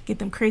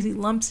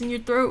lumps in your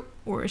throat,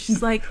 or it's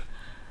just like,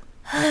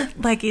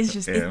 like it's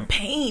just in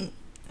pain.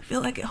 I feel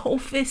like a whole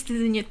fist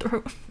is in your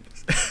throat.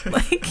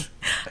 Like,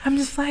 I'm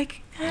just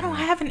like, I don't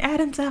have an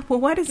Adam's apple.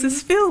 Why does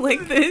this feel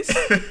like this?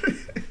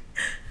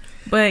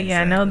 But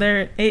yeah, no,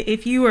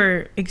 if you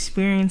were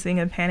experiencing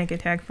a panic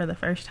attack for the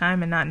first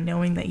time and not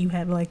knowing that you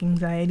have like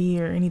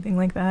anxiety or anything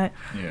like that,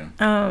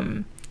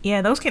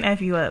 those can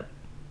F you up.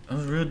 That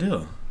was a real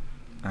deal.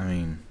 I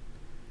mean,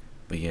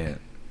 but yeah,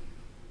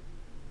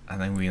 I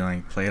think we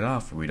like play it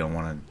off. We don't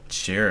want to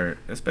share,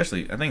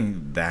 especially I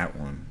think that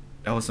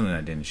was something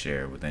I didn't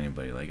share with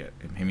anybody, like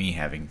me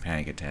having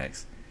panic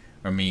attacks,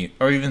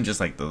 or even just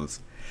like those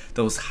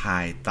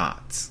high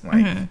thoughts,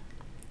 like.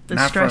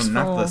 Not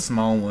the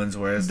small ones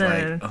where it's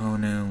like, oh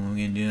no, what are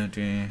we gonna do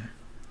after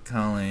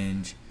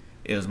college?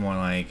 It was more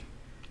like,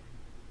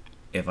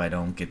 if I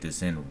don't get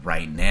this in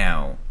right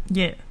now,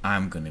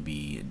 I'm gonna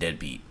be a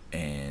deadbeat,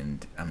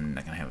 and I'm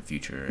not gonna have a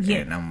future,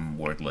 and I'm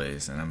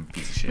worthless, and I'm a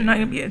piece of shit. I'm not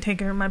gonna be able to take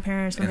care of my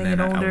parents when they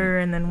get older,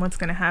 and then what's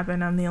gonna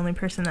happen? I'm the only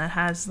person that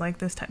has like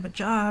this type of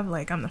job.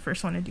 Like, I'm the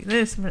first one to do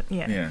this, but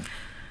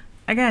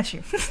I got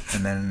you.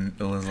 And then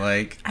it was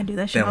like, I do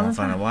that shit all the time.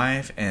 Then I won't find a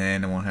wife,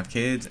 and I won't have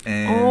kids,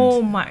 and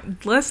oh my,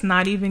 let's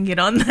not even get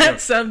on that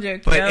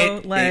subject, but yo.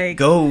 It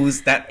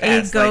goes that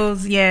fast. It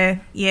goes, in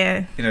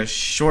a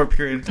short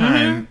period of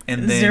time,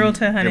 and then 0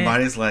 to 100. Your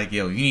body's like,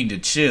 yo, you need to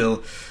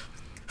chill.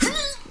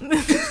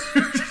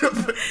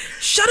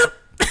 Shut up.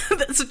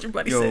 That's what your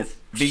buddy says.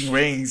 Bing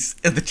rings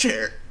in the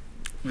chair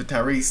with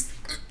Tyrese.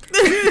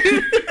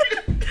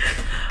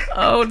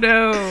 Oh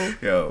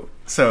no.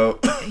 So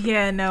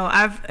yeah, no,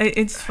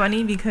 it's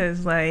funny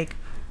because like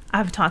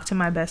I've talked to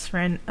my best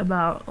friend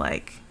about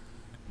like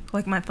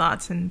my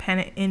thoughts and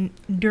panic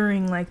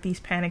during like these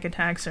panic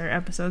attacks or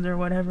episodes or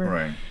whatever.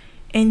 Right.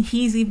 And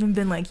he's even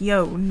been like,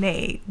 yo,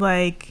 Nate,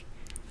 like,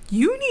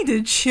 you need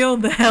to chill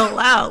the hell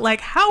out.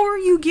 Like, how are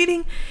you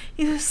getting...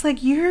 He's just like,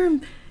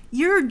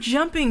 you're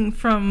jumping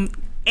from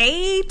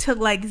A to,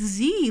 like,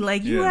 Z.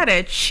 Like, you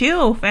gotta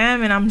chill,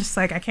 fam. And I'm just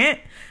like, I can't.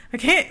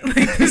 Like,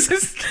 this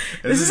is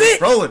it.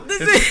 Rolling.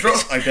 This is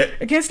rolling. Like that.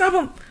 I can't stop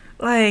him.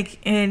 Like,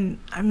 and,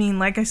 I mean,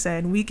 like I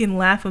said, we can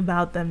laugh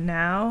about them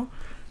now.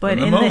 But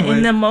in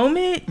the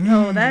moment,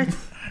 no, that...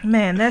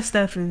 Man, that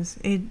stuff is...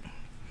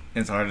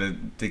 It's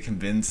hard to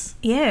convince.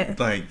 Yeah.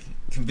 Like,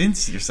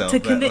 convince yourself.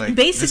 Like,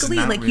 basically,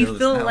 like, real, you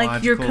feel like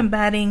logical. You're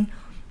combating.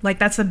 Like,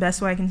 that's the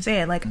best way I can say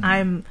it. Like,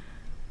 I'm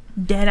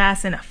dead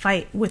ass in a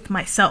fight with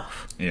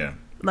myself. Yeah.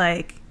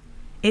 Like,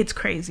 it's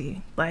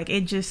crazy. Like,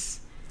 it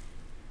just.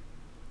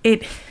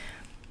 It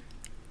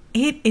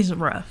is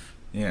rough.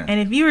 Yeah. And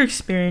if you're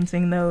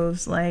experiencing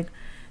those, like,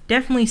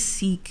 definitely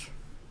seek.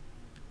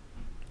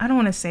 I don't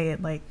want to say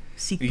it like.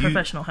 Seek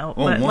professional help,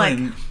 but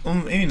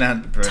maybe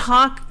not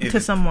talk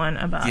to someone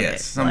about it.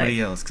 Yes, somebody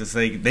else, because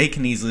they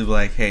can easily be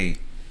like, "Hey,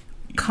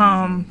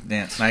 calm."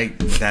 Like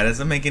that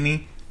doesn't make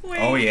any. Wait.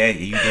 Oh yeah,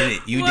 you did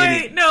it. You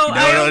did it. No,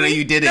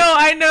 you did it. No,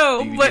 I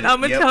know, but I'm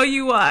gonna tell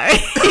you why.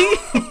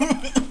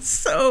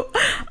 So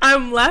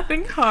I'm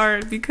laughing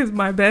hard because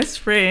my best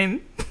friend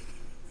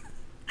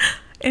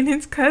and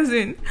his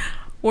cousin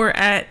were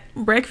at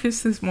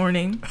breakfast this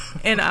morning,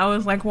 and I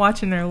was like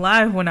watching their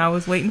live when I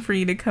was waiting for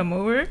you to come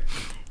over.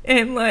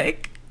 And,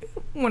 like,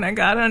 when I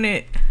got on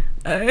it,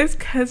 his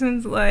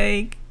cousin's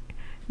like,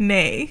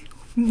 Nay,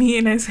 me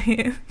and his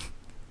hand.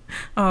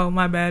 Oh,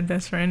 my bad,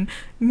 best friend.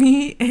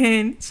 Me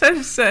and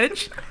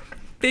such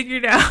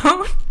figured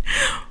out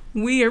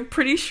we are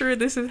pretty sure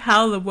this is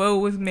how the woe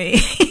was made.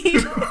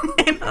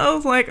 And I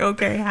was like,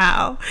 okay,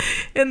 how?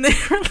 And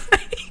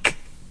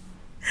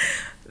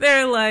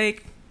they're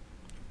like,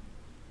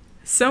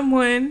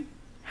 someone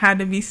had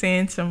to be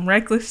saying some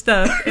reckless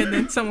stuff, and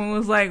then someone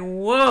was like,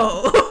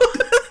 whoa.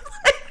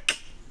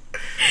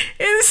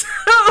 And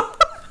so,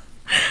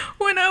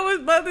 when I was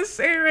about to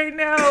say right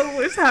now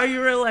was how you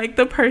were like,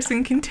 the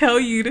person can tell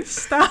you to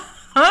stop.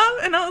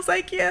 And I was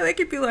like, yeah, they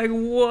could be like,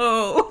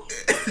 whoa.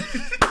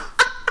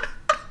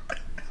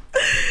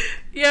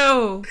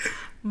 Yo,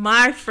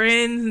 my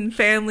friends and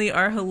family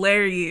are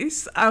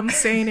hilarious. I'm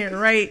saying it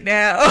right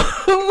now.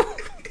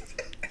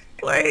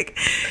 Like,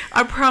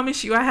 I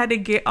promise you, I had to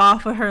get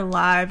off of her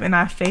live and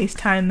I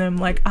FaceTimed them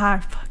like, I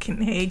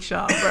fucking hate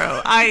y'all,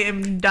 bro. I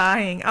am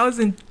dying. I was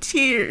in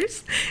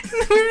tears.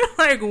 And we were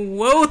like,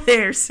 whoa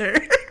there, sir.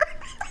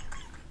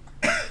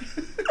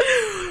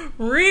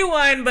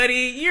 Rewind,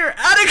 buddy. You're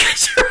out of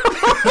control.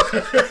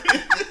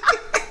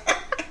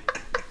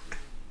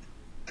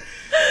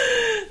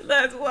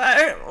 That's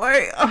why,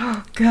 like,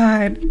 oh,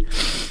 God.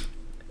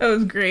 That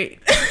was great.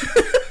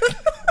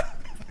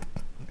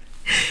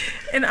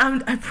 And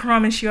I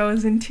promise you I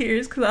was in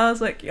tears because I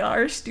was like, y'all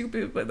are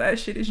stupid, but that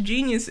shit is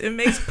genius. It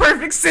makes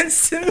perfect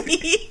sense to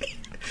me.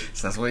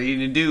 So that's what you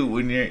need to do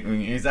when your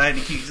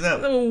anxiety keeps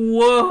up.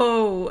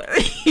 Whoa,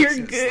 you're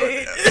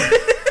good.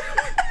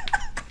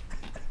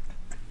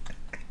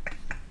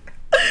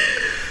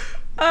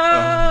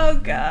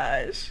 Oh,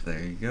 gosh.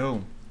 There you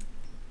go.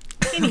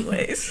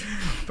 Anyways.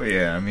 But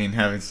yeah, I mean,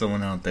 having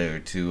someone out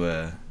there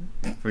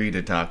for you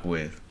to talk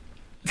with.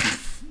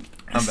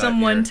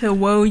 Someone to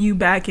woe you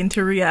back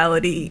into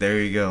reality. There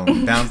you go.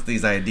 Bounce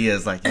these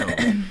ideas like, yo,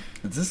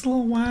 is this a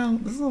little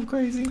wild? This is a little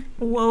crazy?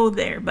 Whoa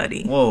there,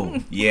 buddy. Whoa,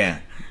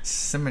 yeah.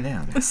 Simmer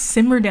down.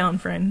 Simmer down,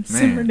 friend.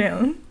 Man. Simmer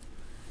down.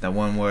 That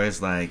one where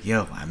it's like,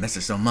 yo, I miss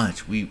her so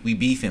much. We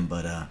beefing,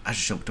 but I should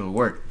show up to her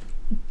work.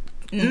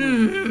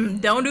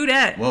 Don't do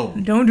that. Whoa.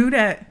 Don't do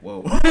that.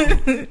 Whoa.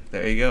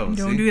 There you go.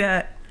 Don't do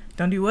that.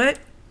 Don't do what?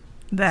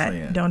 That. So,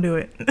 yeah. Don't do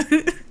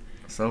it.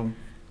 So...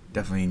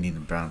 Definitely need to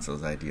bounce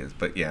those ideas.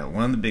 But yeah,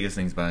 one of the biggest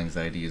things about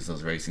anxiety is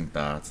those racing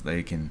thoughts.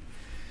 They can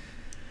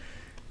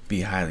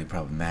be highly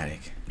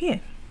problematic. Yeah.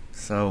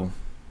 So,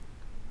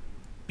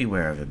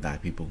 beware of it,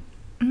 black people.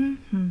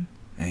 Mm-hmm.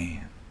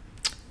 Man.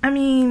 I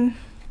mean,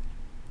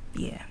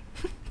 yeah.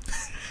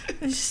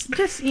 just,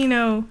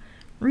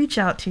 reach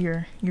out to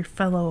your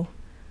fellow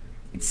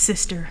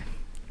sister,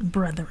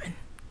 brethren.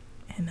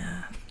 And,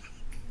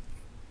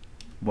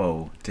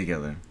 whoa,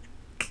 together.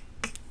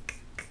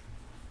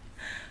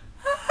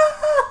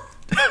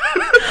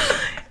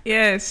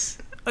 Yes,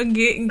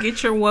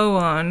 get your woe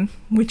on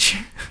with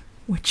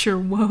your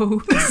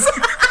woes.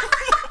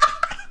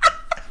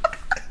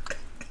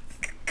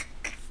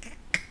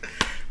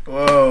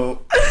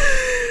 Whoa!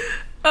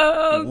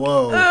 Oh,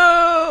 whoa!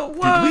 Oh,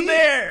 whoa!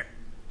 There.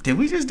 Did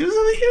we just do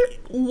something here?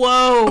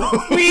 Whoa!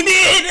 We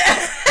did.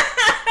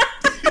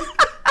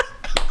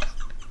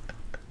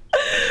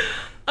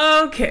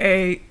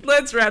 Okay,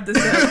 let's wrap this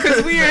up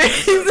because we are.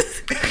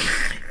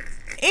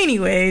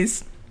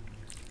 Anyways,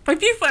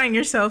 if you find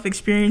yourself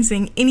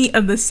experiencing any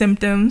of the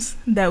symptoms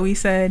that we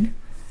said,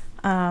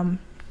 do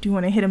you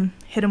want to hit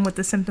him with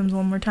the symptoms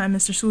one more time,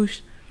 Mr.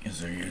 Swoosh? Yes,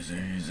 sir. Yes,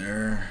 sir. Yes,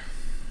 sir.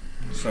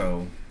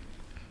 So,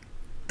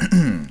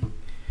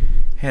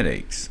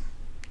 headaches,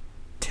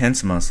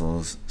 tense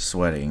muscles,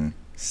 sweating,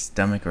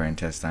 stomach or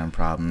intestine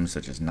problems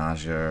such as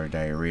nausea or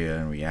diarrhea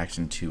in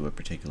reaction to a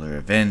particular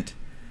event,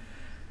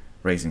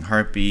 raising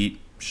heartbeat,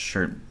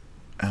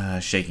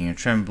 shaking or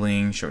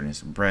trembling,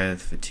 shortness of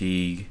breath,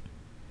 fatigue,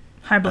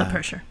 high blood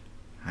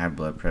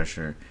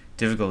pressure,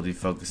 difficulty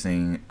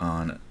focusing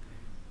on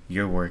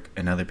your work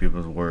and other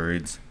people's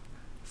words,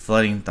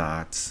 flooding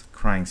thoughts,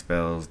 crying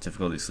spells,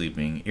 difficulty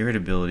sleeping,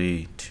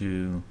 inability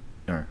to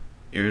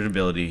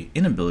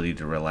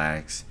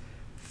relax,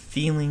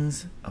 feeling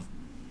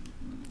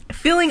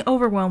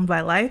overwhelmed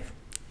by life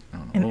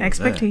and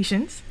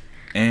expectations,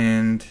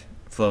 and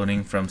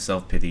floating from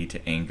self-pity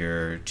to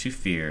anger to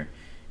fear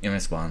in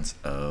response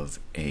of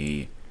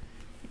a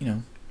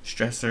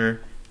stressor,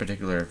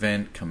 particular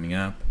event coming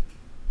up,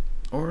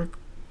 or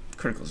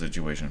critical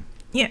situation.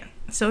 Yeah.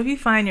 So if you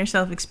find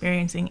yourself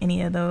experiencing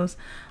any of those,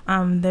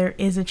 there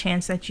is a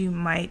chance that you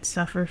might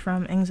suffer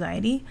from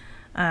anxiety.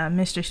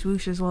 Mr.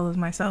 Swoosh, as well as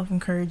myself,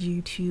 encourage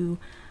you to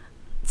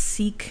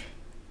seek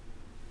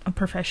a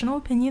professional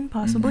opinion,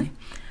 possibly.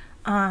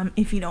 Mm-hmm.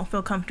 If you don't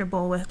feel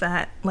comfortable with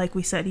that, like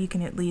we said, you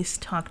can at least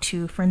talk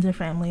to friends or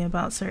family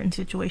about certain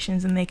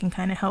situations, and they can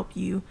kind of help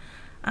you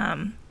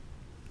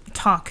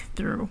talk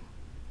through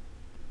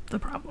the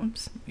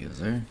problems. Yes,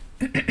 sir.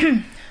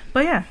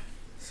 But yeah.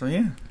 So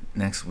yeah,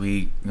 next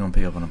week we're gonna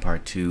pick up on a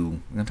part 2.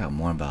 We're gonna talk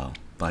more about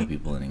Black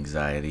people and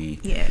anxiety.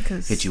 Yeah,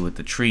 because hit you with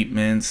the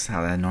treatments,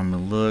 how that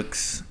normally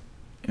looks,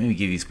 maybe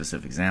give you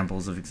specific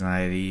examples of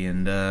anxiety,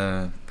 and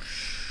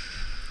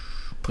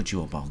put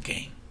you up on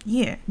game.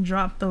 Yeah,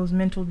 drop those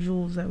mental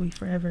jewels that we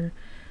forever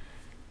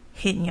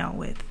hitting y'all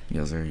with.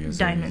 Yes, sir. Yes,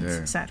 sir. Diamonds, yes,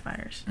 sir.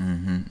 sapphires.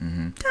 Mm-hmm.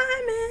 Mm-hmm.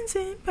 Diamonds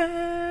and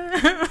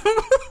pearls.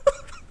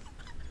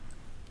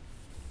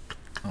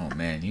 Oh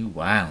man, you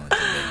wildin'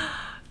 today.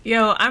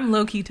 Yo, I'm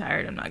low key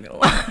tired. I'm not gonna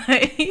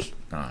lie.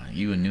 Nah,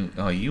 you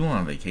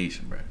on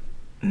vacation, bro.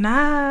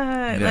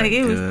 Nah, you got like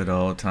it was good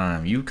all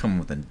time. You come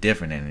with a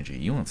different energy.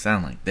 You don't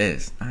sound like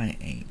this. I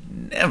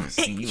ain't never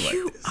seen you like this.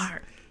 You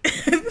are.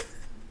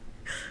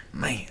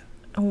 Man.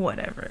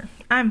 Whatever.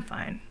 I'm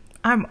fine.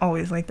 I'm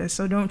always like this,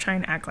 so don't try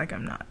and act like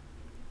I'm not.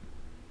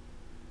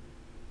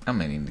 I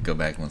may need to go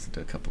back and listen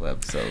to a couple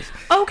episodes.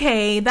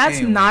 Okay,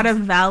 that's not a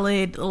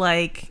valid,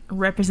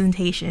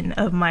 representation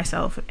of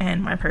myself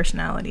and my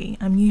personality.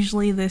 I'm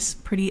usually this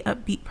pretty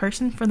upbeat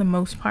person for the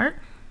most part.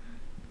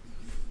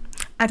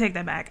 I take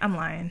that back. I'm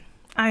lying.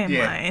 I am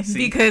lying.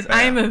 Because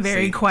I am a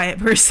very quiet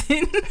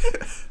person.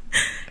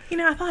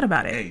 I thought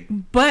about it. Hey.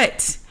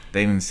 But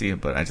they didn't see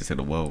it, but I just hit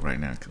a whoa right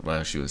now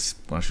while she was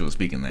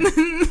speaking there.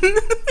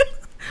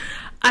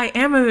 I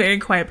am a very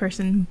quiet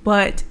person,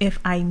 but if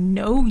I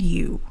know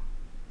you,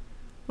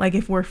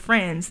 if we're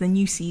friends, then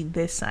you see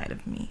this side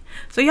of me.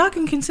 So y'all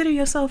can consider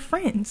yourself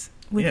friends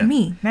with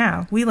me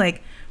now. We're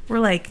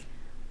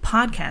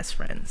podcast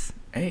friends.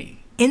 Hey.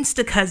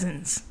 Insta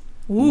cousins.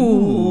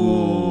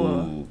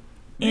 Ooh.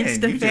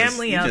 Insta man,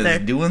 family out there.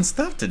 Doing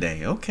stuff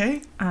today.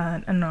 Okay.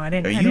 No, I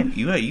didn't.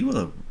 You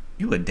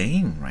a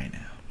Dame right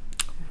now.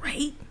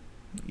 Right.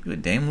 You a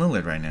Dame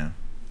Lillard right now.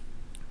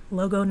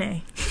 Logo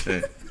nay.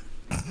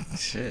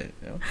 Shit.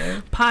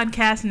 Okay.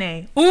 Podcast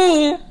nay.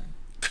 Ooh.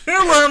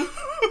 Kill him.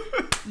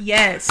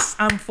 Yes,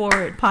 I'm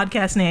for it.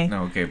 Podcast nay.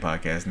 No, okay,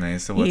 podcast nay.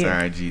 So what's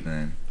our IG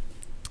then?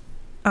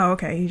 Oh,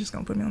 okay. You're just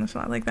gonna put me on the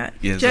spot like that.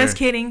 Yes, just sir.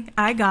 Kidding.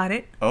 I got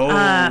it. Oh.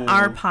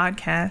 Our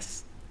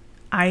podcast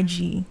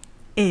IG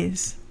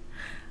is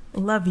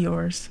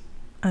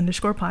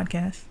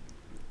loveyours_podcast.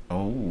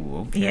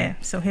 Oh, okay. Yeah.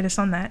 So hit us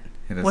on that.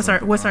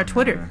 What's our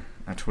Twitter?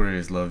 Our Twitter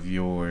is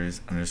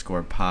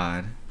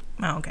loveyours_pod.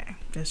 Oh, okay.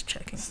 Just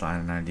checking.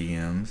 Slide in our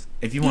DMs.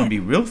 If you want to be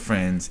real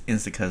friends,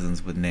 Insta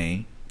cousins with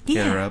Nay,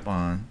 hit her up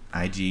on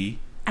IG.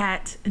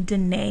 At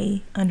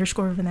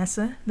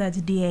Danae_Vanessa. That's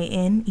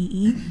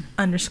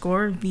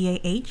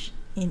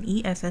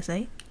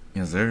DANEE_VAHNESSA.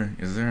 Yes, sir.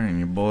 Yes, sir. And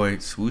your boy,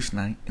 Swoosh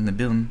Knight, in the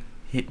building.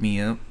 Hit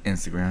me up.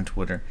 Instagram,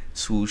 Twitter,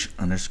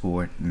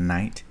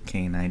 swoosh_night,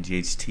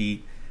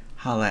 KNIGHT.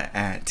 Holla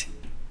at.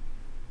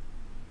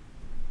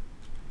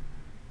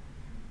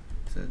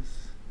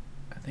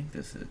 I think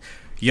this is.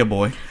 Yeah,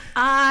 boy.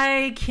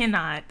 I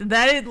cannot.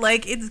 That is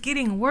it's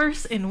getting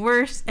worse and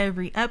worse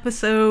every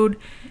episode.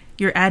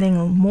 You're adding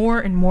more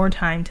and more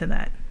time to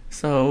that.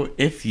 So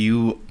if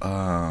you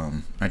are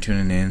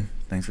tuning in,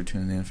 thanks for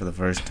tuning in for the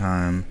first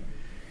time.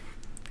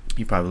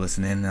 You probably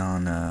listen in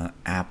on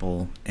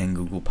Apple and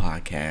Google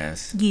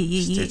Podcasts,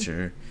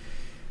 Stitcher.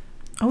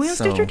 Are we on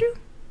Stitcher too?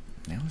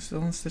 Yeah, we're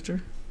still on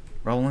Stitcher.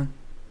 Rolling.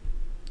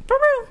 For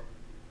real?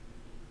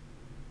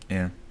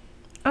 Yeah.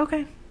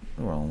 Okay.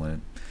 We're rolling with it.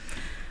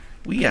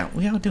 We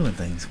out doing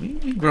things. We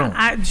growing.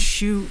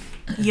 Shoot.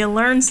 You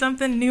learn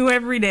something new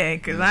every day,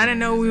 because I didn't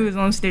know we was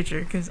on Stitcher,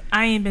 because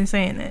I ain't been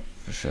saying it.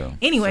 For sure.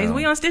 Anyways,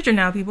 we on Stitcher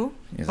now, people.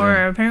 Yes,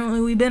 or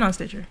apparently we've been on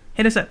Stitcher.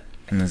 Hit us up.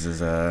 And this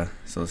is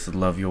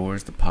Love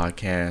Yours, the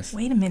podcast.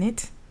 Wait a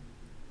minute.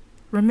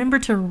 Remember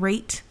to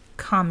rate,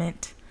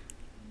 comment,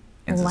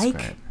 and like,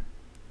 subscribe.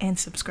 and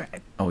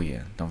subscribe. Oh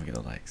yeah, don't forget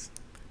the likes.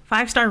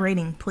 5-star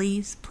rating,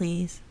 please,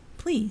 please,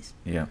 please.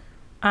 Yeah.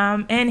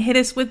 And hit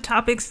us with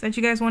topics that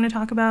you guys want to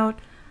talk about.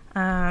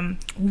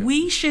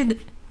 We should,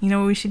 you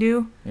know what we should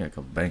do? Yeah, a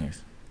couple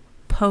bangers.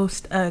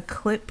 Post a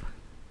clip,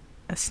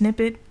 a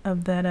snippet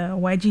of that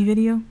YG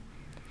video.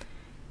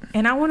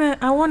 And I want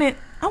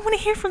to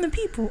hear from the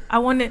people. I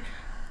want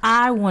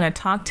to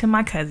talk to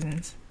my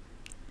cousins.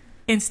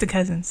 Insta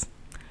cousins.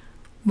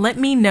 Let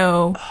me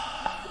know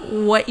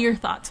what your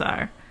thoughts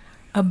are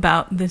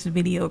about this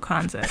video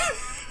concept.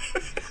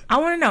 I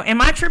want to know,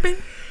 am I tripping?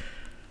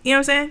 You know what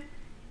I'm saying?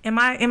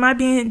 Am I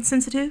being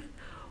sensitive,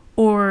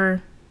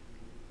 or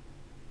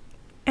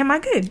am I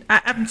good?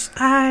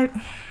 I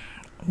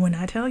when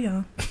I tell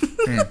y'all.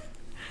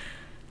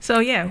 So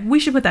yeah, we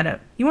should put that up.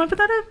 You want to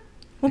put that up?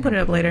 We'll put it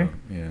up later.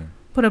 Yeah.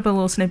 Put up a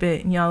little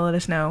snippet and y'all let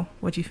us know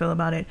what you feel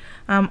about it.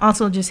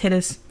 Also, just hit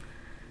us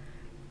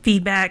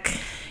feedback.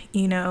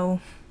 You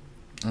know.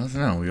 I don't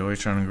know. We always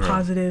trying to grow.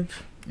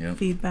 Positive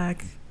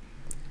feedback.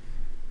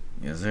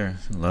 Yes, sir.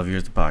 Love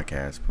Yours, the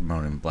podcast,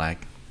 promoting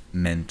Black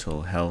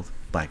mental health,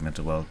 Black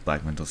mental wealth,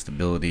 Black mental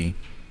stability,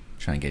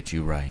 trying to get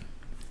you right.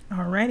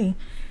 Alrighty.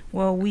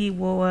 Well, we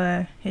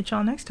will hit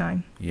y'all next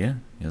time. Yeah.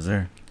 Yes,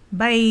 sir.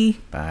 Bye.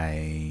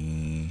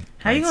 Bye.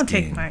 How you gonna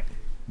take my...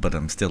 But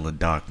I'm still a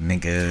dark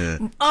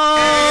nigga.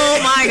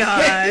 Oh my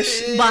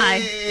gosh.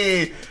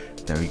 Bye.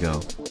 There we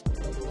go.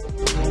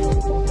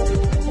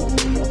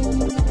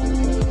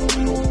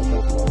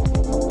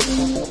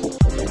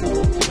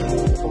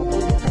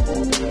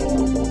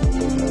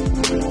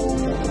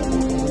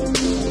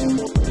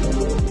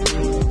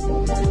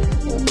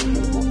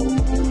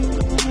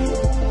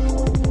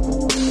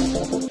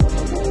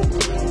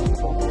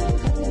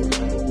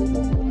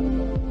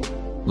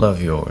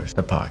 Love Yours,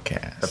 the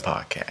podcast. The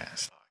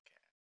podcast.